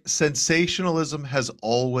 Like, look, sensationalism has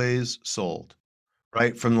always sold,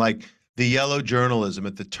 right? From like the yellow journalism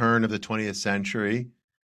at the turn of the 20th century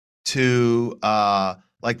to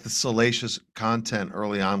like the salacious content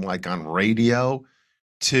early on, like on radio,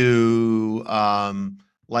 to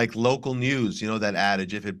like local news, that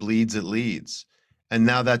adage, if it bleeds, it leads. And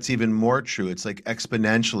now that's even more true. It's like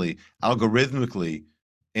exponentially, algorithmically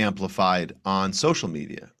amplified on social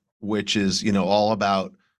media, which is, all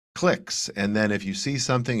about clicks. And then if you see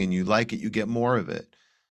something and you like it, you get more of it.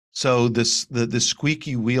 So the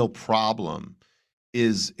squeaky wheel problem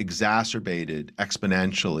is exacerbated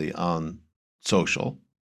exponentially on social.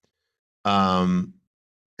 And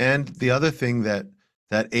the other thing that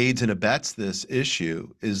aids and abets this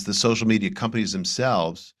issue is the social media companies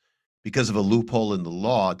themselves, because of a loophole in the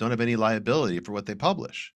law, don't have any liability for what they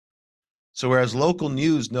publish. So whereas local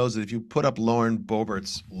news knows that if you put up Lauren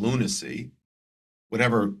Boebert's lunacy,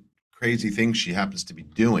 whatever crazy thing she happens to be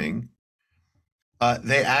doing,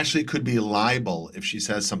 they actually could be liable if she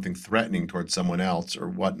says something threatening towards someone else or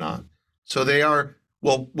whatnot. So they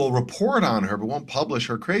will report on her, but won't publish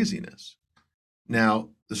her craziness. Now,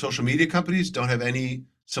 the social media companies don't have any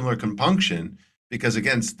similar compunction because,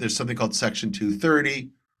 again, there's something called Section 230,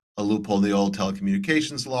 a loophole in the old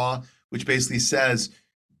telecommunications law, which basically says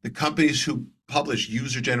the companies who publish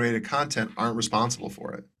user-generated content aren't responsible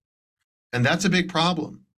for it. And that's a big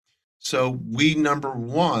problem. So we, number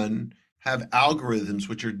one, have algorithms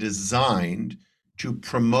which are designed to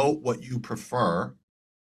promote what you prefer.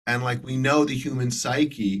 And like we know the human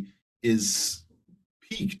psyche is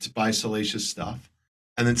piqued by salacious stuff.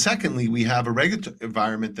 And then secondly, we have a regulatory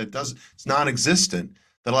environment it's non-existent,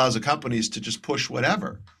 that allows the companies to just push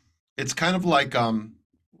whatever. It's kind of like, what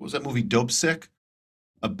was that movie, Dope Sick?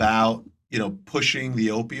 About, pushing the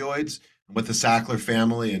opioids with the Sackler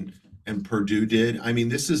family and and Purdue did, I mean,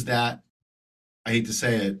 this is that, I hate to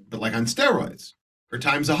say it, but like on steroids or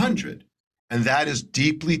times 100. And that is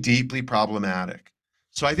deeply, deeply problematic.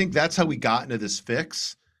 So I think that's how we got into this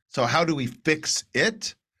fix. So how do we fix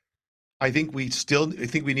it? I think we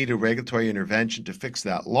need a regulatory intervention to fix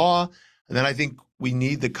that law. And then I think we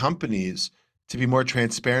need the companies to be more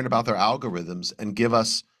transparent about their algorithms and give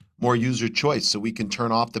us more user choice so we can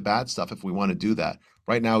turn off the bad stuff if we want to do that.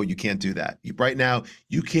 Right now, you can't do that. Right now,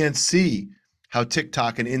 you can't see how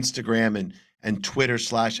TikTok and Instagram and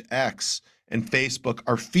Twitter/X and Facebook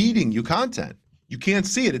are feeding you content. You can't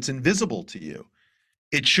see it. It's invisible to you.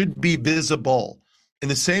 It should be visible. In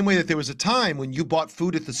the same way that there was a time when you bought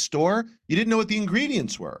food at the store, you didn't know what the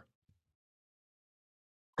ingredients were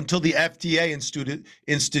until the FDA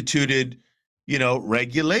instituted,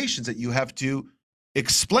 regulations that you have to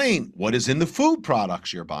explain what is in the food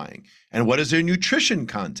products you're buying and what is their nutrition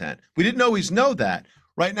content. We didn't always know that.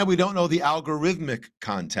 Right now, we don't know the algorithmic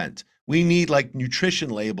content. We need like nutrition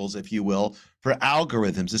labels, if you will, for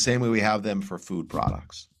algorithms, the same way we have them for food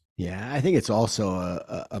products. Yeah, I think it's also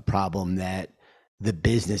a problem that the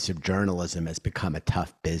business of journalism has become a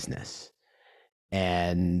tough business.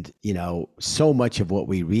 And, so much of what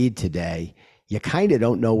we read today, you kind of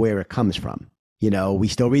don't know where it comes from. We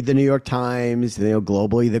still read the New York Times,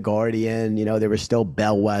 globally, the Guardian, there are still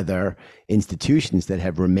bellwether institutions that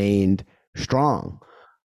have remained strong.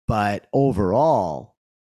 But overall,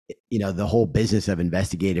 the whole business of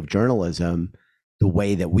investigative journalism, the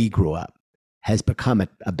way that we grew up, has become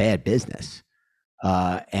a bad business.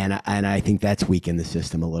 And I think that's weakened the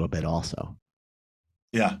system a little bit also.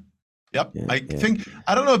 Yeah. Yep. Yeah, I yeah. think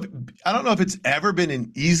I don't know if it's ever been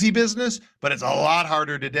an easy business, but it's a lot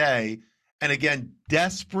harder today. And again,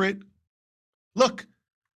 look,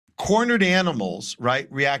 cornered animals,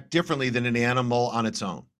 right, react differently than an animal on its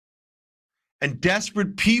own. And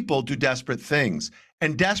desperate people do desperate things.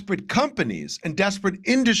 And desperate companies and desperate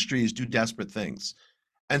industries do desperate things.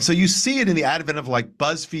 And so you see it in the advent of like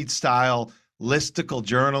BuzzFeed style listicle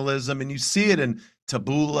journalism, and you see it in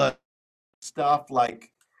tabula stuff. Like,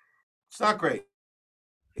 it's not great.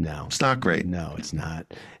 No, It's not great. no, it's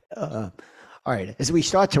not. All right. As we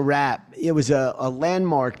start to wrap, it was a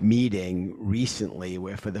landmark meeting recently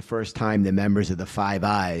where, for the first time, the members of the Five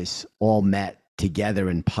Eyes all met together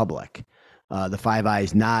in public. The Five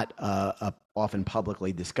Eyes, not a often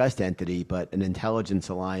publicly discussed entity, but an intelligence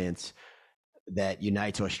alliance that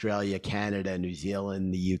unites Australia, Canada, New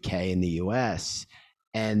Zealand, the UK, and the US.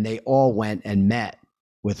 And they all went and met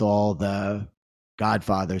with all the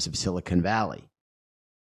godfathers of Silicon Valley.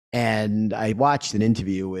 And I watched an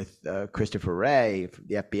interview with Christopher Wray from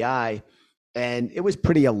the FBI, and it was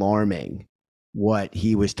pretty alarming what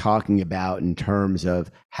he was talking about in terms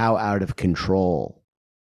of how out of control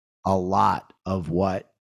a lot of what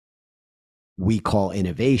we call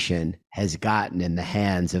innovation has gotten in the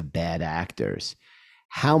hands of bad actors.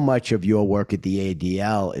 How much of your work at the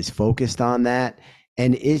ADL is focused on that?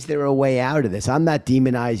 And is there a way out of this? I'm not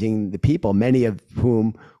demonizing the people, many of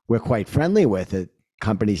whom we're quite friendly with at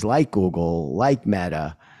companies like Google, like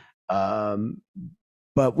Meta.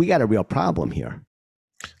 But we got a real problem here.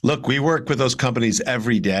 Look, we work with those companies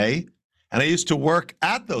every day, and I used to work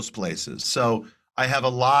at those places. So I have a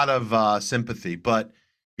lot of sympathy, but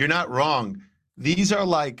you're not wrong. These are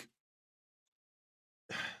like,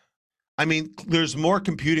 I mean, there's more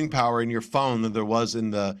computing power in your phone than there was in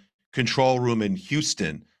the control room in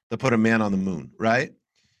Houston that put a man on the moon, right?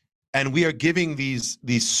 And we are giving these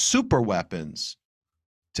super weapons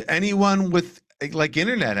to anyone with like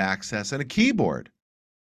internet access and a keyboard.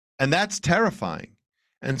 And that's terrifying.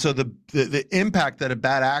 And so the impact that a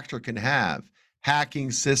bad actor can have, hacking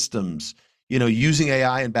systems, using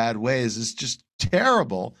AI in bad ways, is just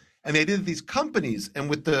terrible. And they did these companies, and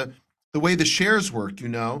with the way the shares work,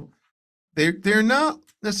 they're not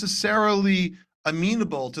necessarily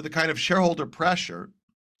amenable to the kind of shareholder pressure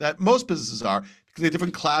that most businesses are, because they have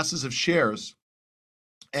different classes of shares.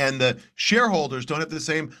 And the shareholders don't have the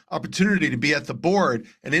same opportunity to be at the board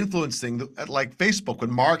and influence things like Facebook,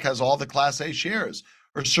 when Mark has all the Class A shares,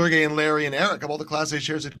 or Sergey and Larry and Eric have all the Class A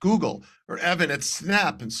shares at Google, or Evan at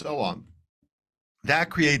Snap, and so on.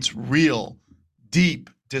 That creates real, deep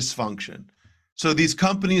dysfunction. So these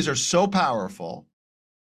companies are so powerful,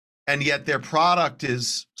 and yet their product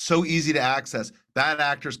is so easy to access. Bad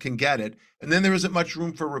actors can get it. And then there isn't much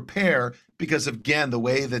room for repair because, again, the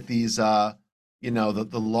way that these the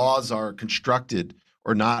laws are constructed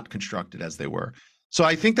or not constructed as they were. So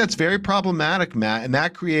I think that's very problematic, Matt. And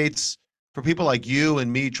that creates, for people like you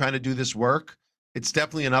and me trying to do this work, it's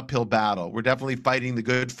definitely an uphill battle. We're definitely fighting the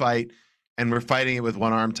good fight, and we're fighting it with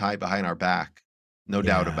one arm tied behind our back, No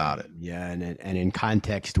doubt about it. Yeah, and in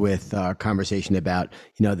context with our conversation about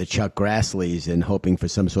the Chuck Grassleys and hoping for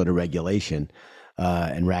some sort of regulation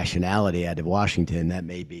and rationality out of Washington, that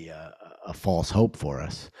may be a false hope for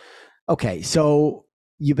us. Okay, so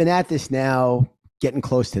you've been at this now, getting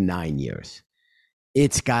close to 9 years.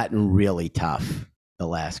 It's gotten really tough the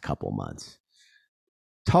last couple months.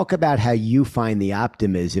 Talk about how you find the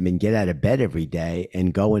optimism and get out of bed every day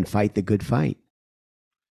and go and fight the good fight.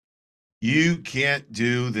 You can't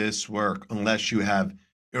do this work unless you have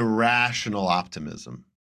irrational optimism.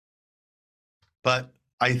 But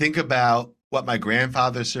I think about what my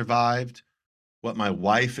grandfather survived, what my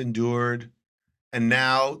wife endured, and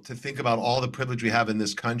now to think about all the privilege we have in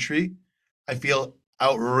this country, I feel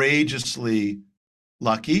outrageously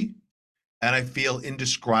lucky, and I feel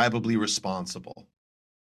indescribably responsible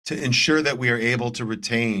to ensure that we are able to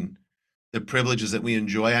retain the privileges that we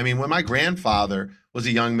enjoy. I mean, when my grandfather was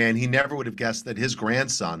a young man, he never would have guessed that his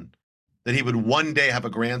grandson, that he would one day have a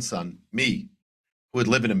grandson, me, who would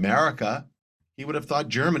live in America. He would have thought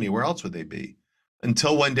Germany, where else would they be?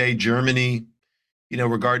 Until one day Germany,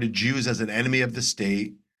 regarded Jews as an enemy of the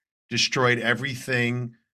state, destroyed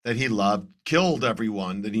everything that he loved, killed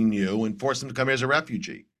everyone that he knew, and forced them to come here as a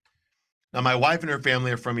refugee. Now, my wife and her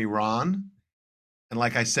family are from Iran. And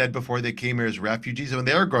like I said before, they came here as refugees. And when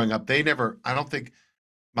they were growing up, I don't think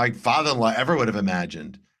my father-in-law ever would have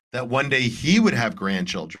imagined that one day he would have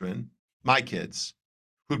grandchildren, my kids,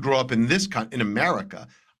 who grew up in America.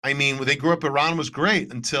 I mean, when they grew up, Iran was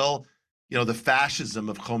great until, the fascism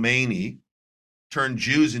of Khomeini turned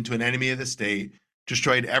Jews into an enemy of the state,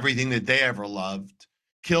 destroyed everything that they ever loved,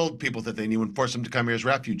 killed people that they knew, and forced them to come here as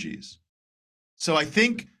refugees. So I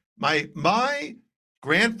think my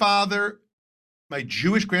grandfather, my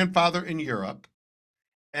Jewish grandfather in Europe,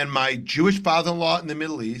 and my Jewish father-in-law in the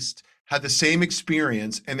Middle East had the same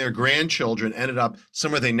experience, and their grandchildren ended up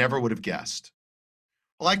somewhere they never would have guessed.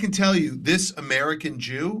 Well, I can tell you, this American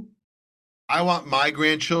Jew, I want my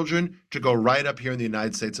grandchildren to go right up here in the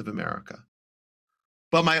United States of America.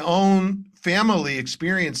 But my own family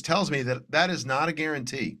experience tells me that that is not a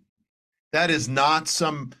guarantee. That is not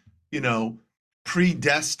some,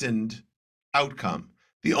 predestined outcome.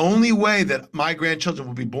 The only way that my grandchildren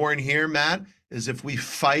will be born here, Matt, is if we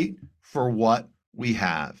fight for what we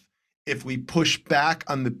have. If we push back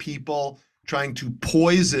on the people trying to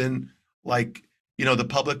poison, the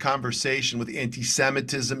public conversation with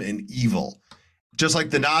anti-Semitism and evil, just like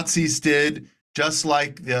the Nazis did, just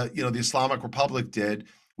like the Islamic Republic did.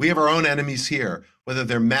 We have our own enemies here, whether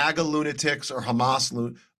they're MAGA lunatics or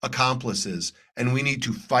Hamas accomplices, and we need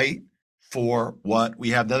to fight for what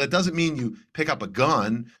we have. Now, that doesn't mean you pick up a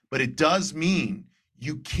gun, but it does mean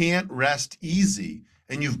you can't rest easy,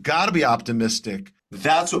 and you've got to be optimistic.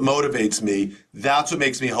 That's what motivates me. That's what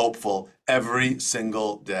makes me hopeful every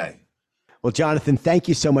single day. Well, Jonathan, thank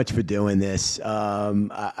you so much for doing this.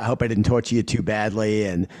 I hope I didn't torture you too badly,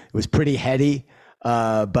 and it was pretty heady,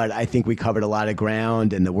 but I think we covered a lot of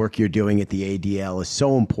ground, and the work you're doing at the ADL is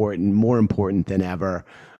so important, more important than ever.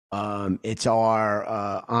 It's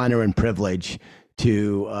our honor and privilege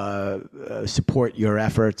to support your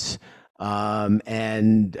efforts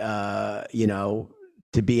and,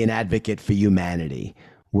 to be an advocate for humanity,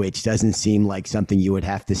 which doesn't seem like something you would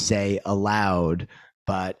have to say aloud,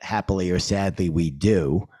 but happily or sadly, we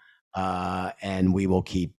do. And we will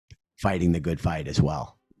keep fighting the good fight as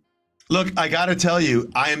well. Look, I got to tell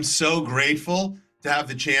you, I am so grateful to have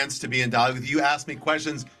the chance to be in dialogue with you. You asked me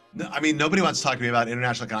questions. I mean, nobody wants to talk to me about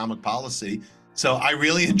international economic policy. So I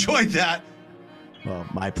really enjoyed that. Well,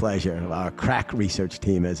 my pleasure. Our crack research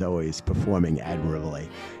team, as always, performing admirably.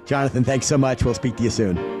 Jonathan, thanks so much. We'll speak to you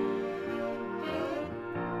soon.